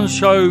Slowdown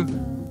Show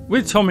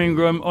with Tom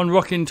Ingram on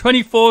Rockin'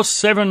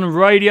 24/7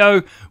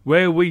 Radio,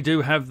 where we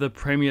do have the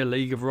Premier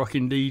League of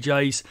Rockin'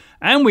 DJs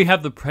and we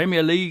have the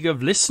Premier League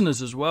of listeners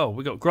as well.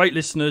 We've got great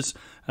listeners,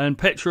 and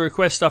Petra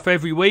requests stuff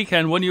every week.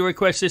 And what do you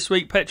request this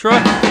week,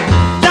 Petra?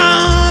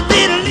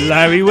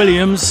 Larry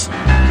Williams.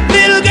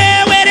 Little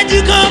girl, where did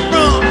you come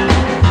from?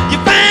 You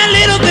fine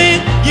little thing,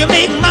 you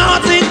make my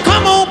heart sing.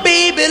 Come on,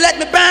 baby, let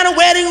me buy a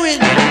wedding ring.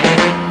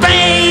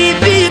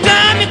 Baby, you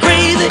drive me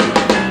crazy.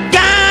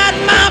 Got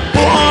my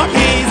poor heart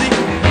hazy.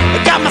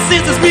 Got my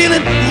senses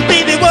reeling.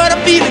 Baby, what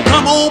I'm feeling.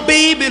 Come on,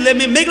 baby, let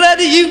me make love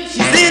to you.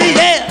 She said,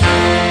 yeah.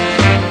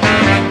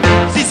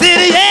 She said,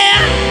 yeah.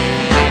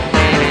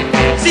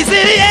 She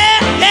said, yeah,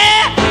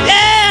 yeah,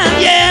 yeah,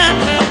 yeah.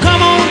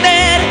 Come on,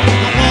 daddy,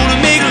 I wanna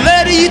make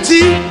love to you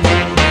too.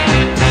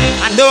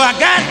 I know I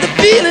got the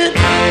feeling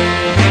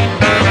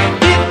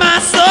in my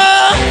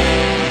soul.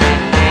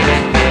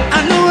 I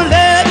know I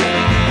love you,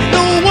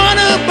 no one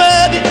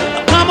above you.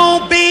 Come on,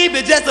 baby,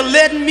 just to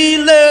let me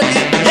love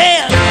you.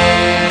 Yeah.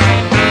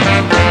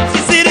 She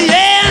said,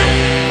 yeah.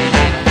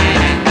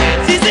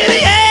 She said,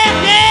 yeah,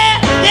 yeah,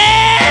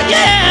 yeah,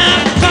 yeah.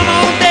 Come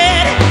on,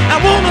 daddy, I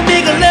wanna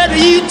make love to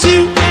you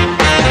too.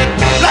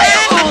 Like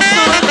on,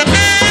 son.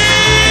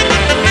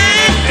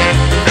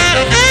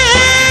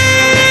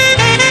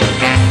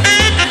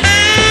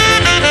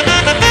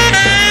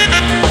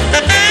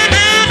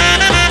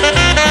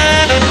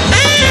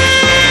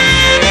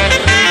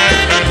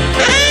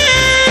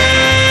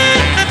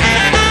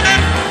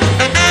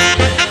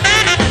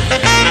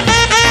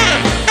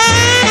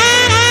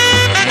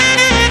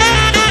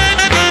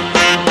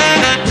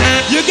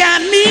 You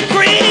got me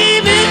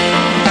craving,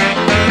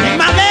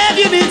 my love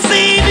you've been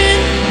saving.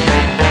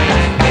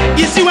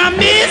 It's you I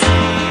miss,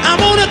 I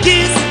wanna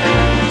kiss.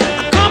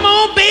 Come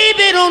on,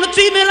 baby, don't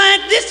treat me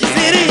like this. She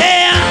said,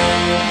 yeah.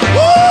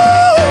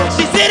 Woo!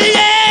 She said,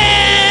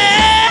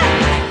 yeah.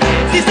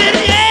 She said,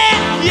 yeah,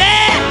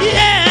 yeah,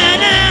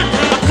 yeah. Now,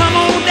 come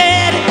on,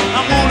 daddy,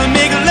 I wanna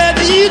make love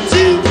to you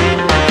too.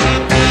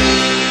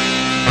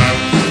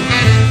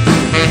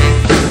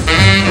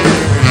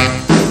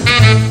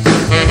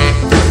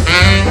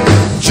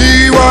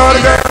 Gee, what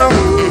a girl.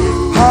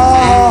 Ha,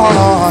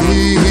 ha,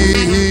 he,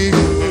 he.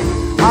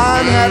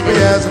 I'm happy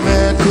as a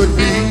man could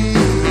be.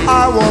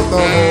 I want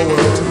the whole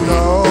world to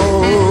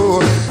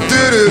know.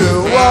 Do-do-do,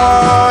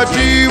 what,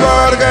 gee,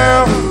 what a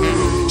girl.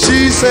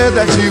 She said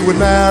that she would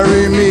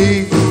marry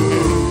me,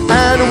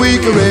 and we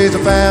could raise a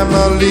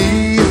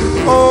family.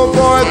 Oh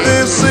boy,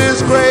 this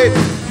is great.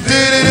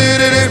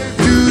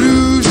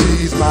 Do-do-do-do-do,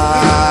 she's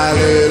my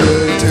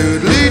little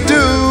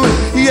toodly-doo.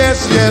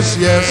 Yes, yes,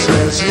 yes,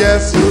 yes,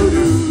 yes.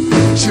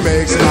 She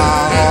makes my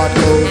heart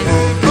go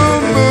boom,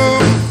 boom,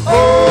 boom.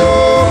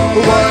 Oh,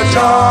 what a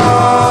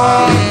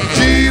charm.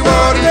 Gee,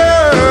 what a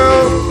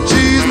girl.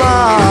 She's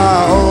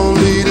my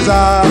only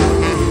desire.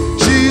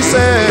 She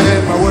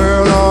set my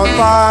world on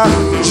fire.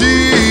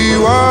 Gee,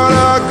 what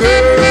a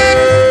girl.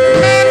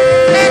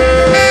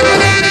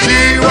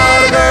 Gee,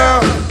 what a girl.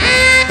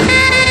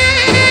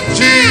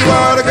 Gee,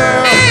 what a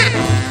girl.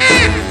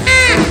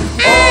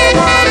 Oh,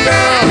 what a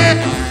girl.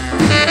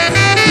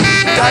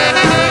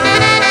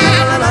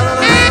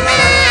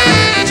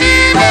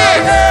 Gee, what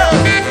a girl.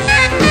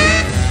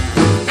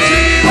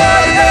 Gee,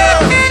 what a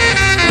girl.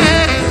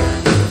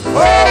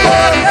 Oh,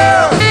 what a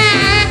girl.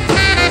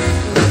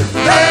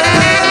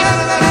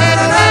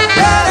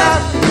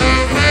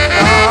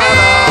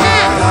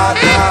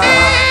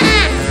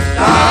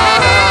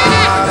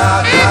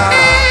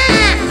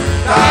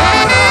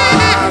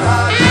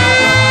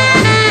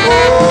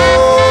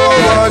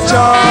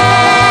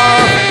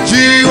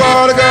 Gee,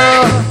 what a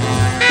girl.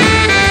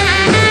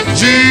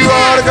 Gee,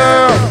 what a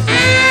girl.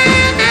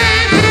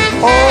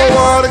 Oh,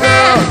 what a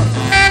girl.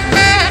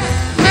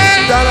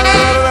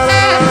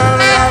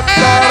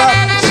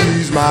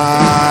 She's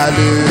my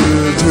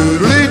little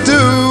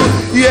toodly-doo.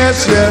 Yes,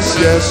 yes,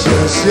 yes,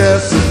 yes,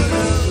 yes.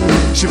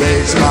 She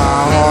makes my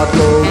heart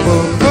go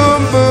boom,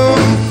 boom, boom.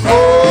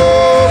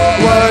 Oh,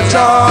 what a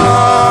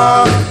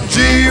charm.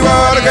 Gee,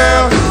 what a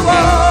girl.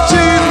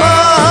 She's my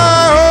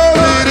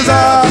only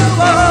desire.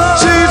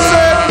 She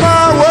set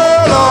my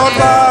world on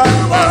fire.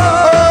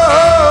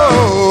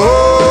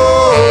 Oh,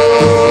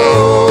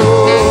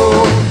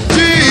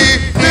 gee,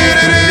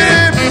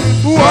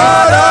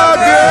 what a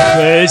girl.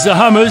 There's the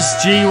Hummers.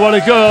 Gee, what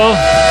a girl.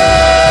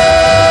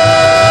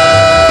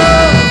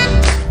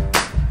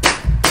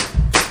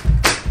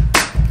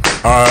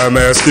 I'm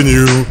asking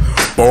you,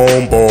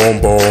 boom, boom,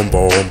 boom,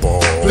 boom,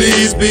 boom.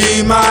 Please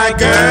be my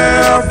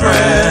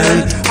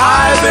girlfriend.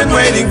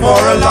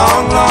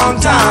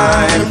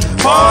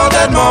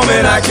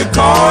 and I could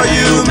call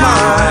you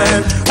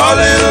mine. Oh,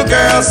 little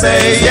girl,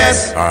 say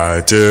yes. I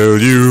tell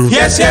you,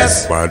 yes,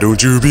 yes. why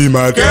don't you be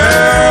my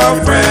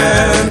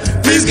girlfriend?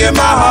 Please give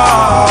my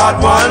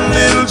heart one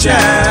little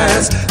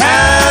chance,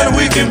 and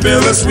we can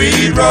build a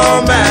sweet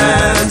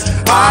romance.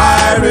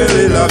 I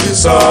really love you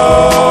so.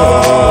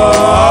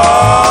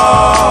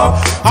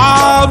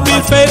 I'll be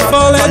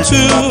faithful and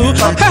true.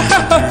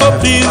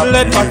 Please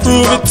let me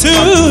prove it to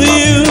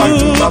you.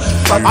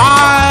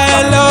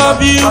 I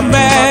love you,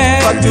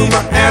 man,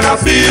 and I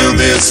feel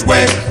this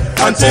way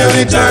until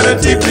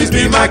eternity. Please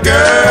be my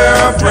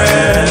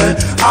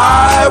girlfriend.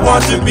 I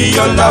want to be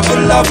your lover,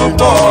 lover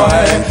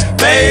boy.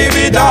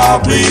 Baby doll,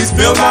 please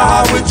fill my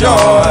heart with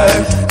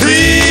joy.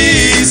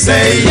 Please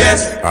say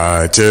yes.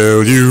 I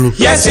tell you,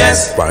 yes,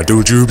 yes. Why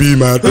don't you be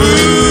my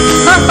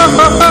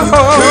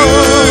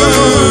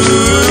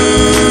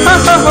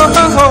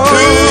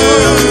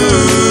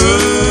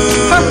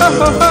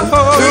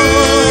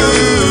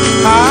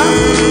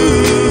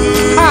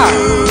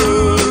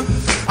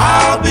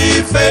I'll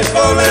be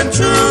faithful and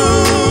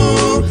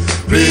true.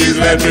 Please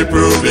let me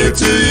prove it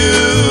to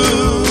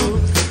you.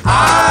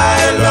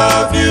 I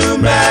love you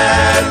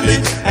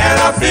madly, and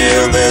I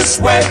feel this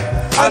way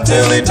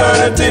until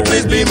eternity.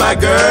 Please be my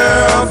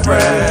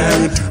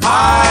girlfriend.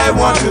 I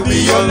want to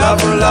be your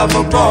lover,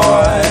 lover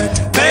boy.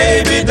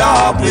 Baby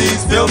doll,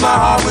 please fill my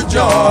heart with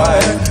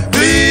joy.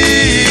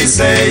 Please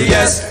say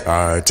yes.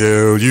 I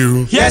tell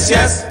you, yes,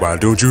 yes. Why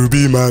don't you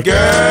be my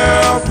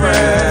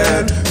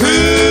girlfriend?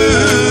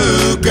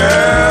 Ooh,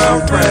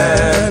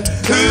 girlfriend.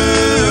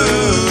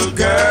 Ooh,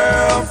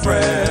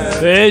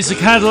 girlfriend. There's the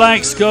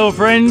Cadillac's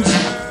girlfriend,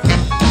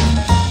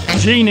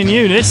 Jean and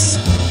Eunice.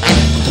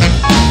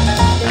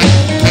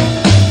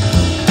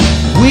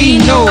 We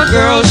know a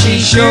girl, she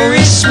sure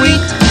is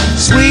sweet.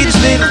 Sweetest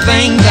little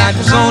thing that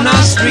was on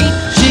our street.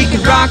 She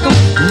could rock 'em,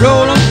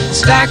 roll 'em,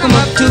 stack 'em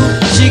up too.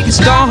 She could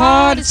start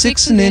hard at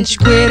 6 and then she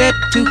quit at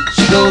 2.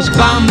 She goes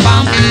bam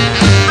bam,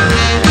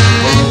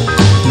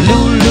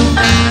 Lulu,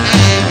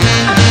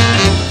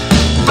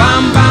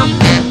 bam bam,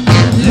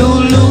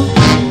 Lulu,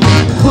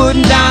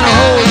 putting down a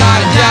whole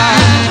lot of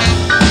jive.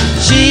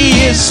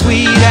 She is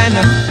sweet and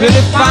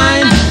really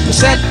fine. We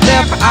sat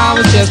there for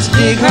hours just to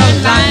dig her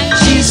line.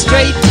 She's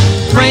straight,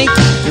 frank,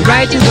 and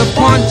right to the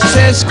point. She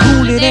says,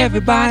 cool it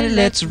everybody,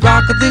 let's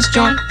rock at this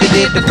joint. They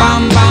did the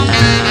bam bam,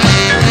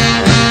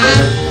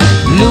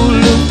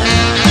 Lulu,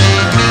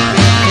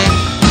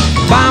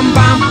 bam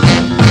bam,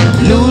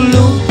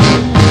 Lulu,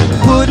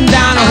 putting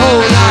down a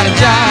whole lot of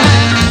jive.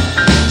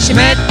 She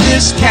met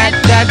this cat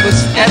that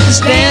was at the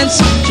stands.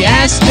 She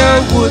asked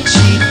her would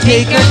she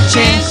take a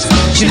chance.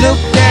 She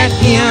looked at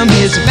him,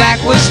 his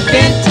back was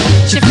bent.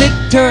 She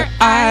flicked her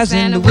eyes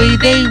and away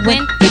they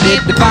went. They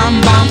did the bam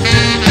bam,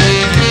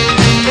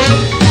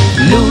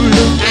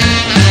 Lulu,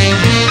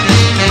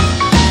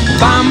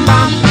 bam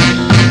bam,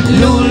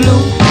 Lulu,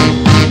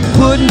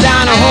 putting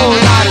down a whole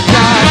lot of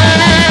jive.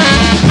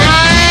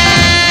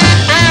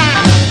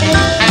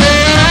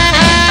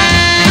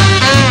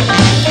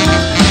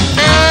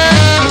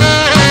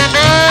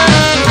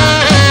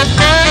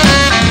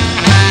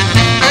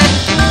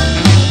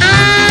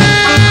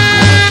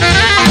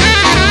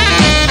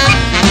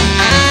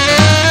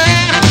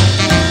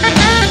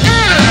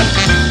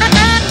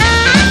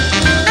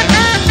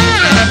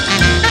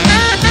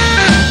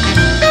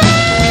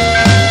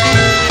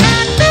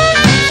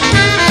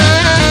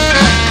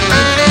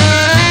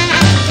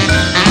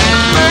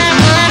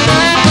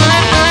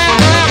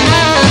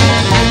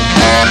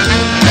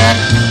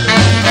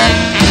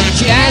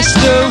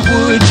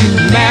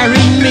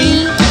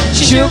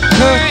 Shook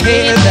her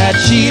head that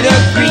she'd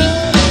agree.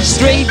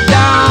 Straight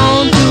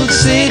down to the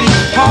city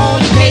hall,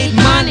 he paid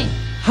money,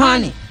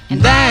 honey, and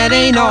that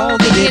ain't all.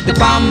 They did the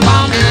bam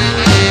bam,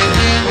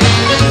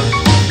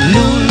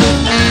 Lulu,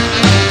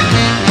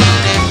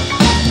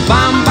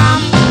 bam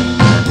bam,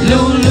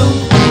 Lulu,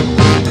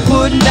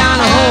 putting down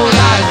a whole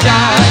lot of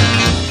jive.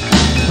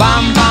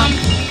 Bam bam,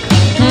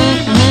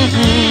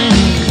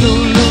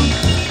 Lulu,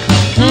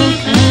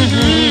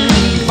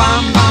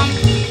 bam bam.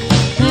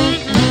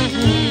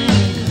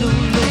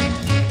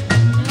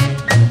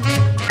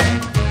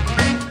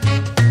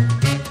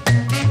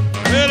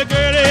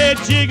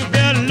 Chicken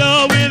fell in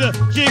love with a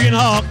chicken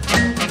hawk.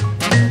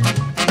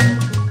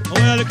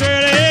 Well, the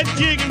curly-head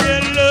chicken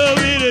fell in love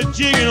with a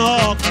chicken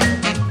hawk.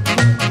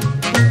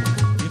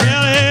 He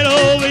fell head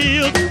over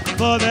heels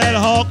for that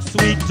hawk's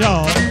sweet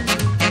talk.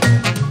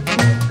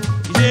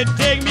 He said,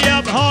 take me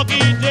up, hawky,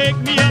 take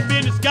me up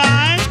in the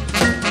sky.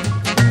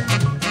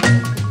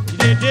 He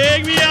said,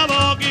 take me up,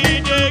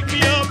 hawky, take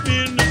me up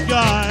in the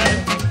sky.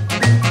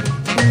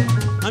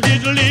 I'm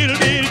just a little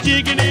bitty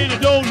chicken and I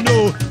don't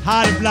know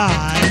how to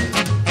fly.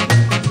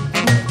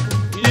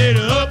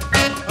 Up,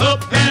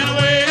 up and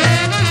away,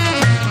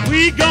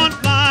 we gon'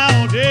 fly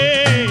all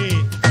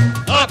day.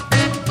 Up,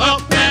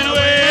 up and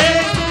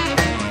away,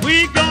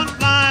 we gon'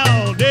 fly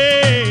all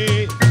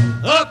day.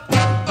 Up,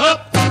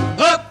 up,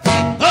 up,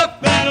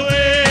 up and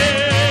away.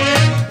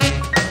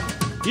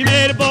 He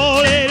made a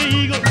bald-headed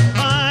eagle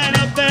flying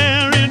up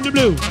there in the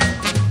blue.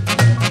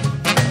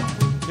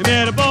 He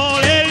met a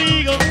bald-headed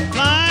eagle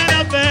flying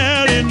up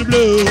there in the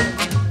blue.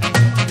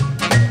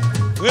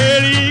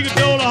 Well, the eagle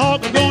told the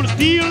hawk, I'm gonna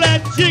steal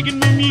that chicken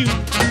from you.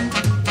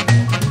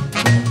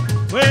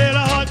 Well, the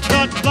hawk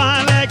started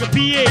flying like a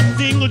P-8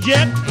 single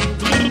jet.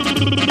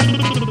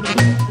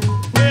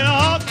 Well, the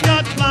hawk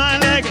started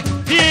flying like a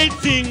P-8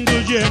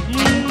 single jet.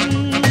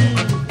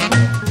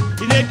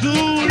 He said,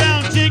 cool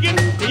down, chicken,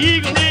 the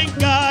eagle ain't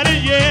got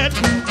it yet.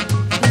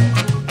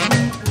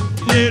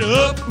 He said,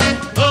 up,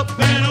 up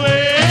and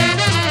away,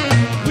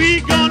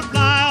 we gonna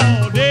fly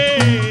all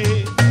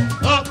day.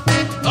 Up,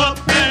 up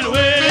and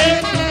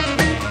away,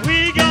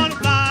 we gonna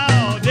fly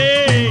all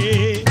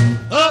day.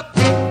 Up,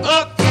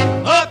 up,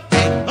 up,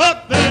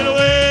 up and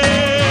away.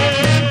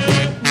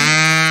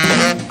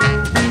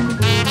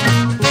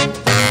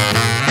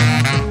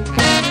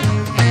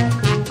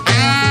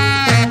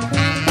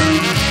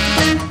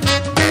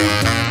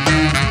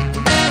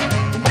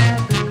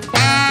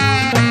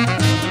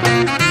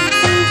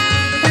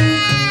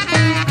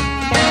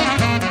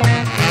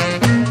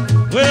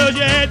 Well,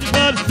 you had to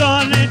for the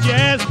sun and you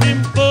asked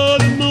him for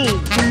the moon.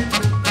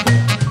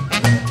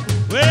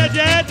 Well,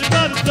 you had to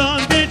for the sun,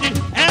 then you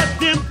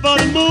asked him for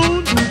the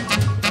moon.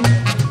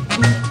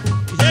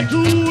 He said,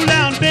 cool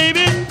down,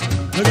 baby,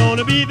 we're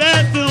gonna be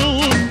there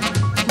soon.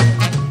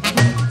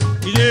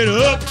 He said,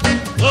 up,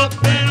 up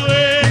and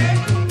away,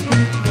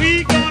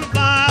 we gonna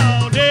fly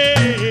all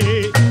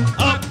day.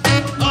 Up,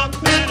 up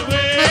and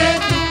away,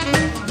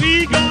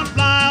 we gonna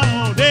fly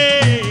all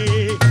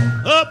day.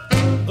 Up,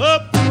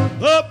 up,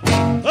 up,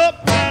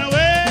 up and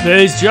away.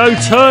 There's Joe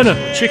Turner,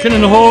 Chicken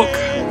and the Hawk.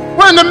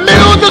 When the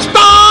music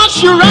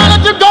starts, you're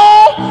ready to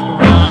go.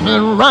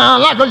 Running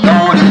around like a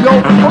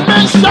yo-yo. I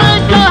mean,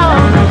 shake down.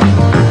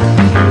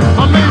 I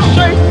mean,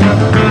 shake.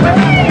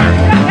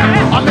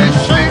 I mean,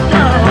 shake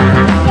down.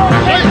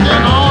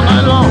 Shaking all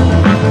night long.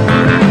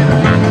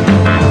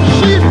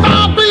 She's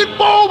 5 feet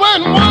 4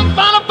 and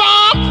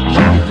 135.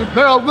 She's a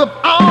girl with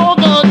all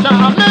the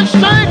time. I mean,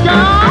 shake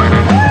down.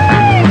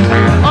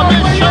 I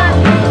mean, shake.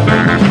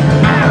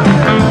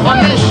 I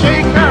mean,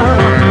 shake down.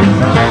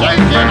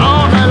 Shaking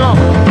all night long.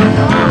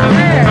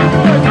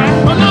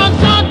 But now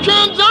Jack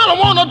Kins, I don't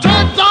wanna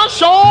take that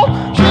show.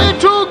 She ain't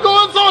too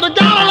good, so they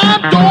gotta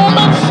let go.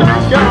 Let's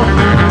shake down.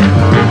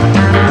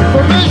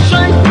 Let me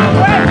shake.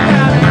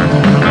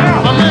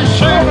 Let me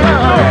shake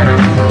down.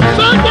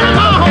 Shake down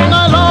all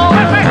night long.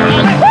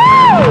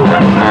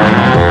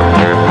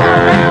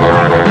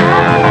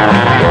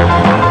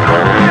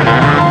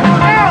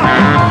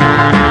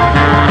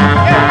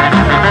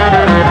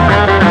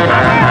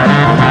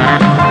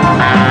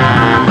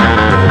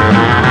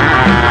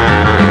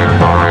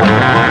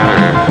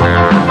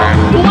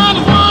 One,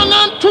 1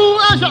 and 2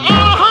 as your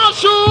hot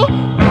shoe.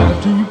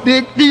 Too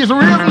big, these real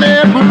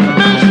lead boots.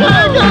 Let me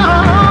shake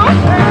down.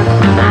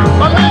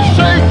 Let me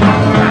shake.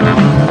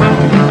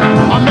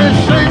 Let me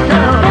shake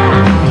down.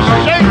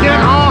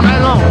 Shaking all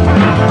night long.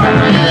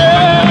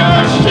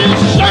 Yeah,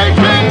 she's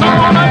shaking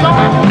all night long.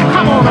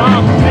 Come on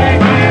now.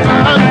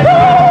 And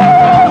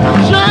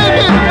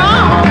shaking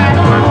now.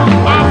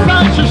 I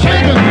said she's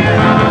shaking.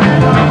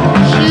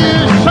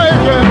 She's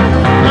shaking.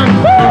 And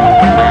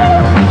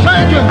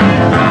shaking.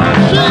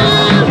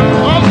 She's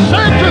a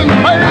shaking,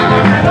 baby.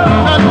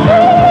 And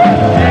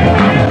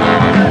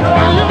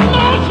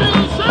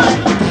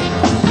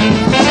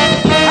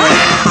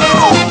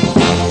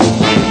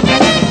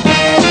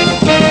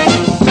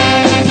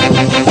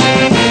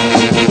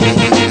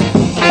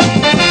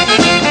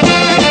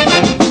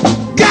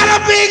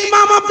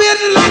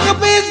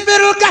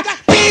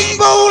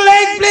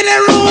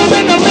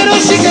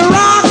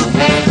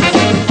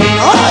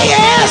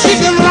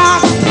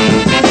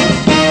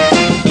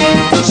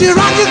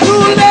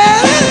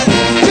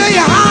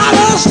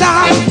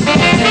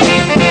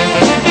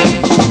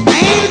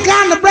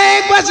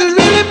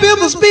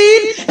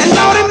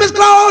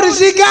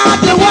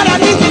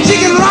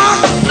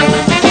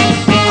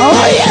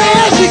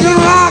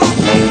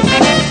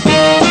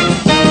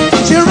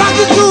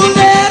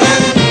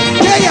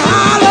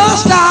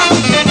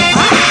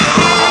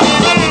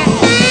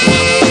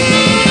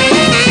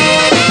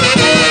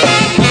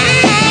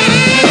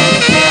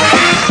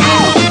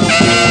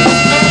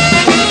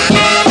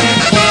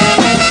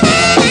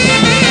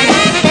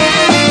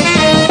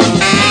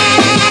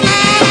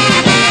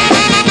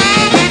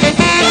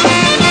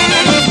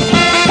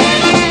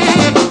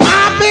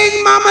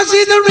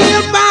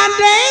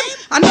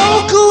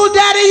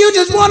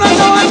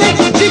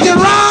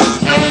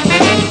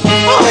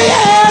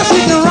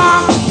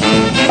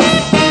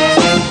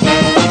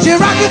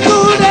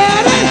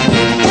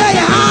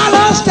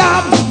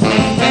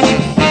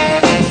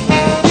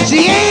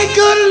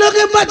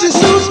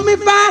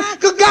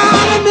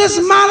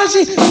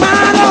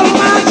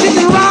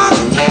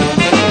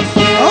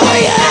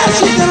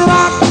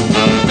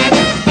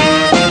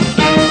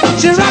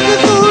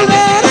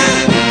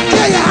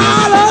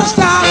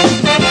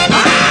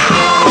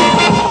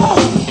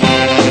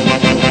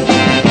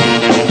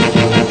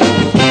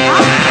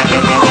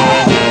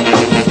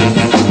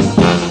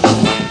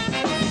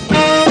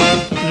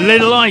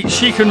Little Light,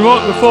 She Can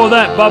Rock. Before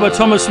that, Bubba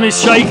Thomas Smith,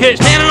 Shake It.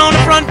 Standing on the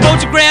front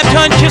porch, I grabbed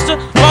her and kissed her.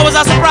 Why was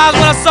I surprised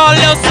when I saw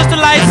little sister?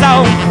 Lights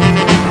out,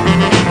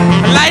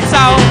 lights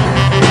out.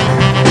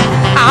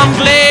 I'm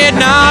glad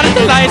now that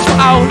the lights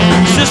are out.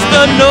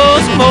 Sister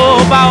knows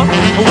more about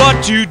what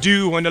to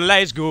do when the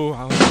lights go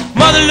out.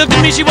 Mother looked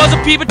at me, she was a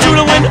peeping through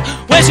the window.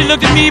 When she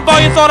looked at me,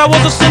 boy, you thought I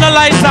was a sinner.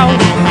 Lights out,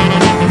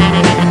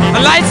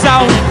 lights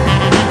out.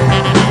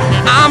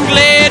 I'm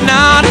glad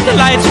now that the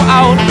lights are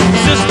out.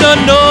 Sister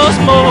knows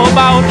more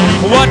about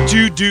what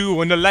to do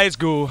when the lights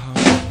go out.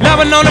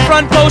 Loving on the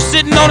front porch,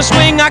 sitting on the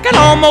swing, I can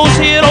almost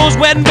hear those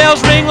wedding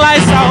bells ring.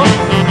 Lights out,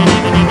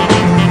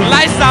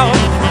 lights out.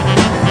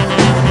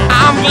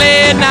 I'm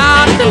glad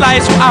now that the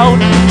lights are out.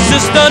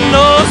 Sister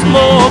knows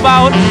more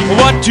about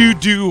what to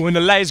do when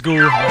the lights go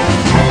out.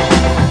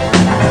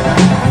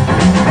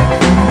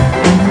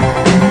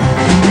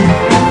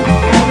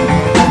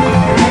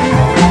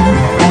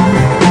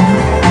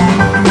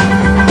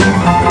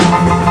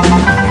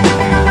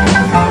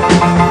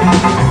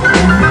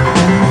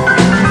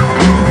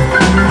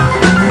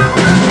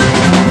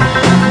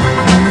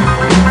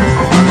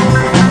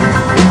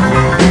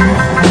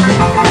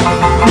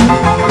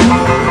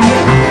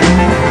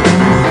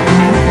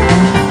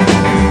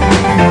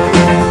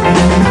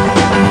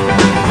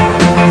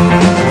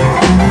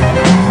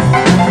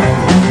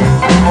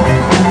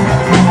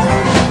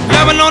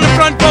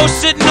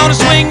 Sitting on the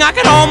swing, I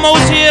can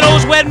almost hear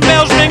those wedding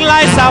bells ring.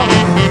 Lights out,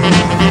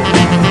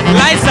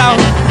 lights out.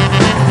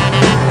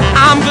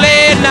 I'm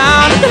glad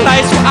now that the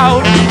lights are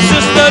out.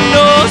 Sister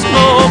knows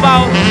more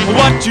about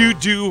what to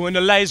do when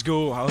the lights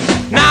go out.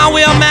 Now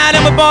we're mad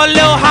and we bought a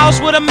little house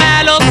with a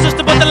mad little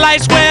sister, but the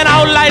lights went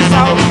out. Lights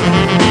out,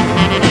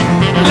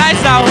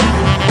 lights out.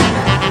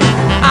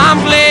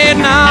 I'm glad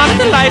now that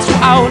the lights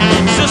are out.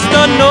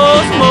 Sister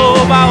knows more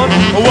about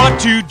what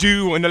to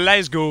do when the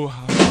lights go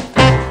out.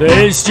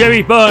 There's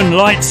Jerry Byrne,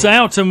 Lights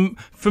Out, and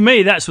for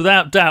me that's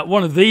without doubt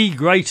one of the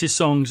greatest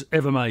songs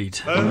ever made.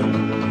 I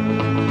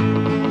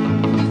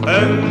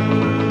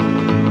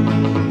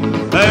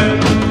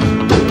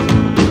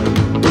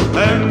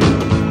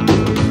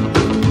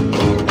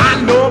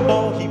know a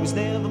boy, he was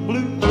never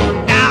blue.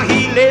 Now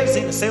he lives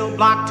in a cell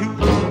block too.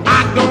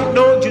 I don't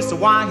know just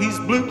why he's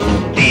blue.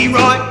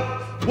 Leroy,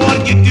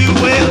 what did you do?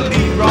 Well,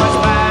 Leroy's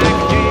back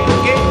in jail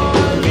again.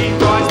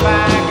 Leroy's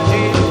back in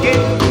jail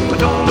again. I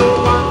don't know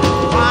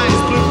why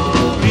he's blue.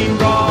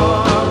 Leroy,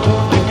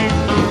 what did you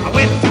do? I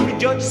went to the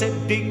judge, said,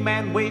 big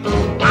man, wait.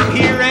 I'm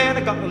here and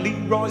I got a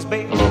Leroy's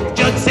bail. The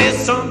judge says,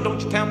 son, don't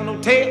you tell me no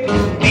tale.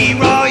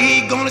 Leroy,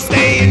 he gonna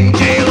stay in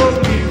jail. Oh,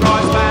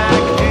 Leroy's back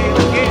in jail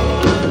again.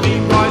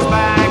 Leroy's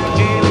back in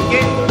jail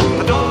again.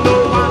 I don't know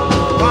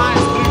why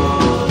it's blue.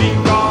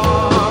 Leroy,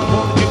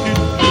 what did you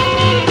do?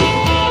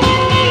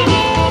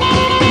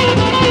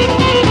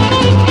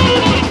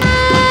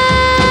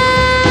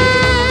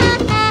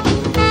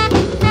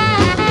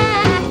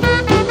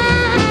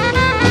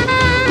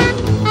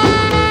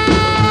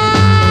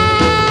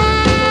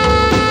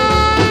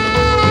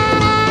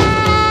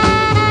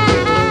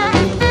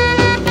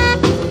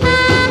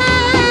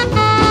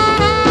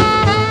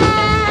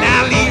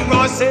 Now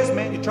Leroy says,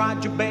 man, you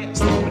tried your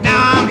best, but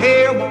now I'm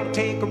here, wanna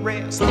take a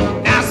rest.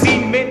 Now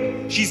see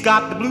me, she's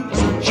got the blues.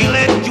 She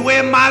let you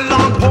wear my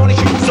long pony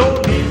shoes.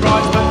 So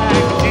Leroy's back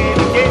in jail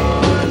again.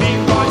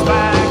 Leroy's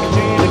back in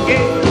jail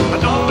again. I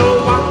don't know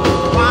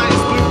why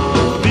it's blue.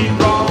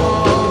 Leroy,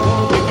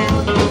 what did you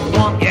do?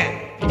 One, yeah,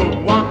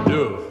 one,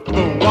 two,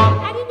 one.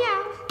 How do you know?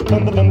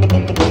 Boom, boom, boom, boom,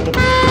 boom, boom, boom.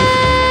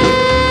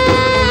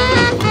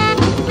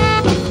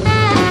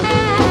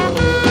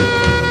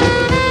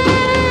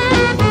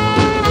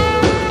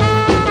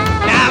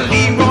 Now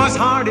Leroy's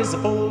heart is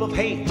full of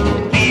hate.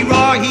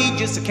 Leroy, he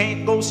just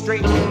can't go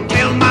straight.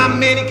 Tell my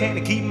men he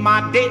can't keep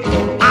my date.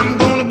 I'm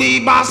gonna be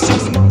by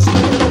 6 months.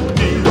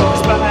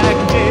 Leroy's back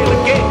in jail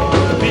again.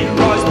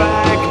 Leroy's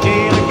back in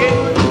jail again.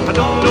 I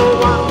don't know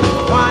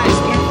why it's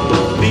blue.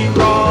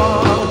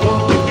 Leroy, what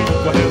did you do?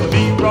 Well,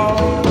 Leroy,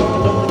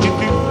 what did you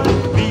do?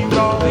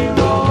 Leroy,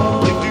 what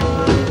did you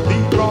do?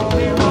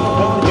 Leroy,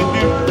 what did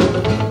you do?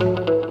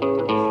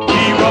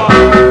 Leroy.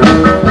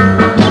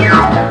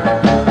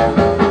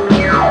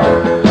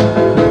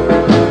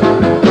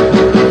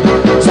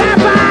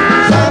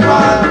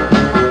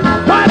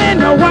 What in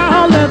the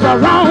world is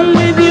wrong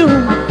with you?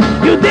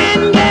 You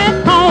didn't get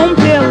home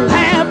till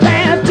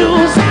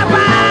 2:30.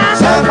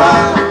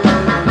 Sapphire,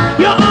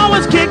 you're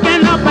always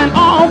kicking up an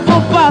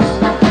awful fuss.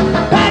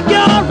 Pack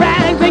your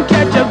rags and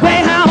catch a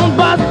Greyhound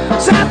bus.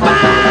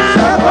 Sapphire,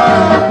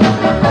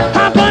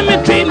 how come you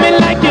treat me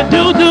like you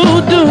do?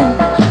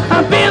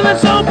 I'm feeling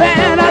so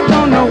bad, I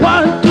don't know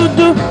what to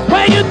do.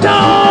 Well, you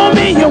told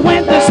me you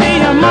went to see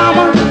your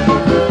mama.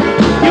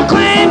 You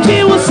claimed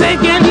she was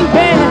sick in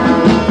bed.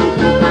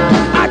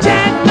 I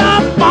checked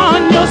up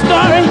on your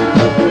story,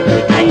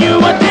 and you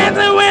were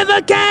dancing with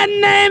a cat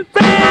named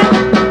Fred.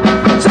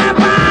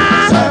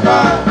 Sapphire,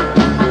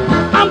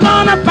 I'm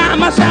gonna find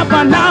myself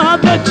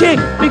another chick,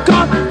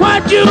 because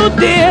what you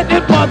did,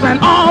 it was an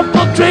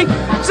awful trick.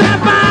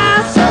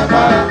 Sapphire,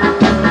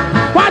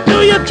 why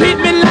do you treat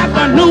me like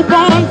a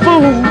newborn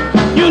fool.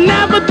 You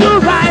never do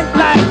right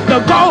like the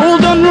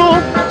golden rule.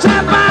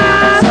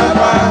 Sapphire,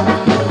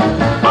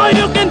 all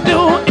you can do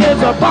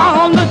is a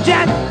ball the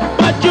jack,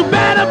 but you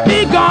better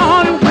be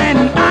gone when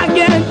I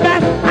get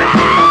back.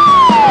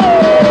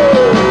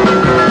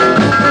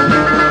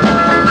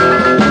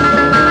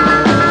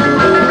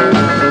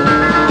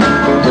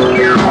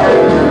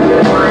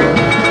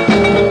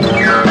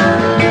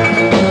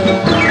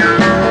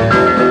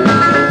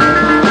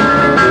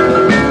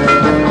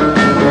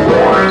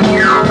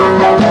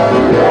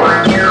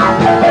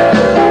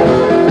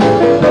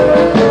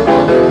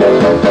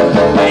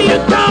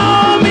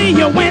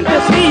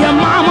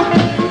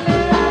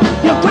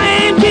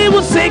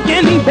 Sick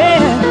in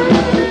bed,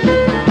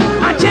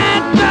 I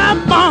checked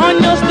up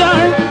on your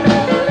skirt,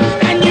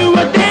 and you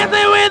were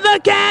dancing with a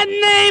cat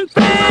named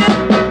Fred.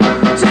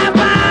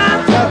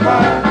 Sapphire,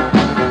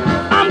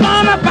 I'm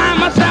gonna find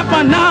myself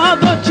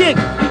another chick.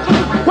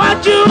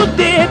 What you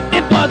did,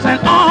 it was an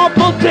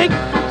awful trick.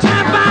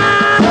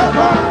 Sapphire,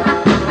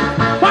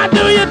 why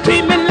do you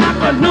treat me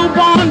like a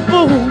newborn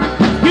fool?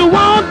 You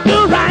won't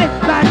do right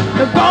like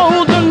the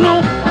golden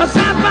rule.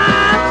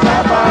 Sapphire,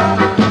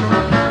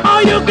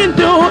 all you can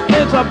do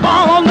is a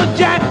ball on the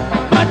jack,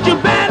 but you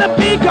better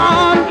be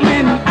gone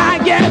when I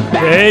get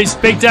back. It's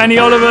Big Danny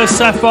Oliver,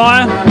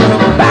 Sapphire.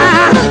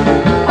 Bye,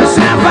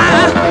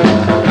 Sapphire.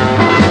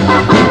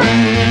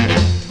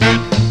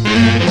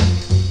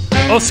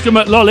 Oscar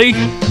McLolly,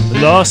 the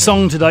last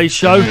song today's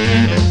show.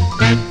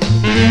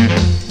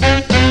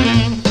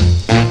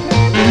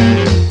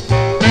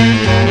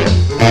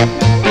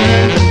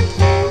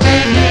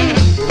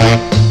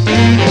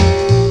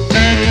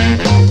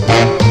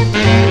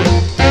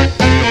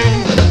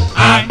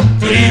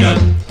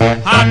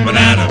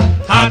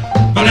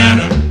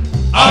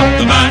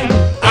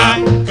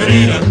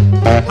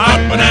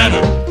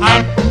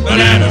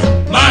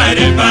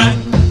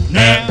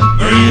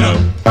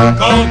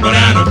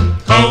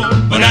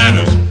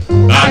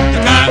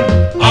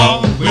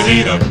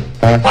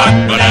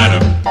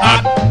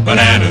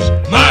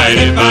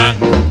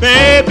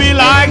 Baby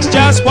likes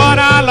just what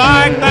I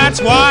like,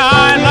 that's why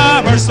I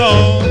love her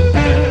so.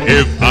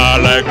 If I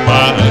like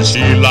pie,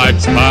 she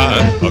likes pie.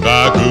 A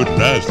guy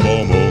couldn't ask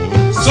for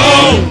more. So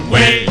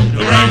wait to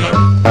bring her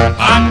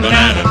hot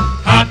banana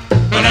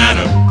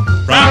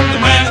from the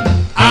man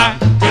I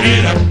could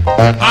eat her.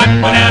 Hot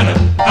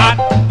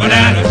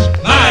bananas,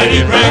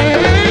 mighty grand.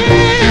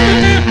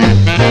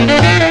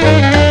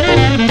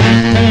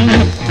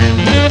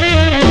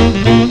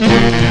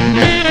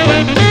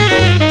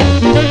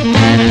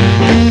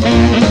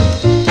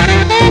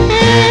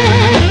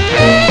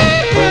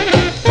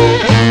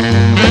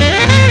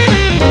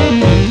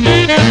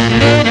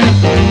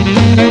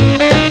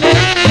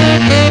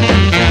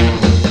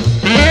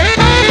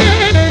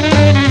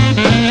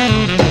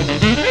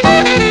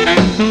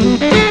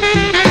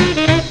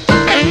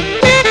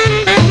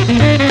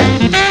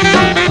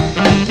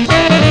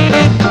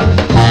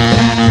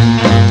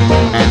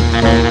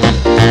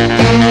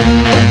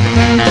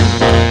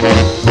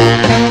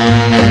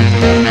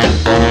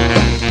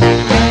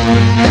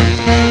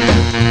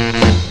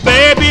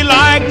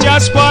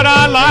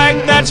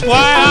 That's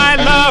why I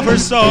love her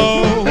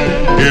so.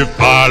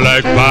 If I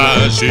like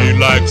pie, she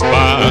likes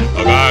pie.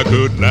 A guy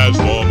couldn't ask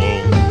for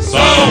more. So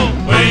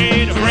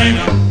wait to bring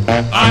her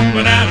hot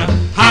banana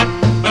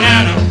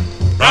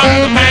from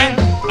the man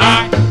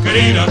I could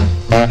eat her.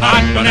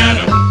 Hot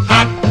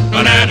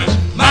bananas,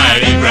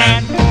 mighty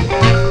grand.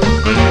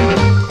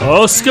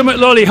 Oscar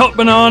McLolly, Hot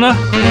Banana,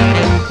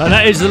 and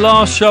that is the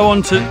last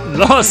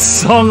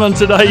song on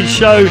today's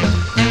show.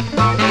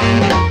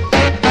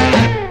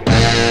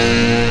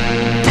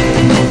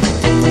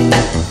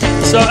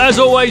 So as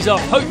always, I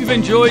hope you've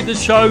enjoyed the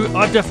show.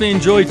 I've definitely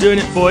enjoyed doing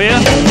it for you.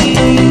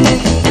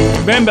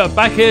 Remember,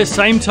 back here,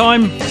 same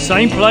time,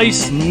 same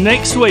place,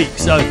 next week.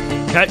 So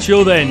catch you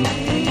all then.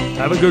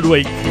 Have a good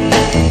week.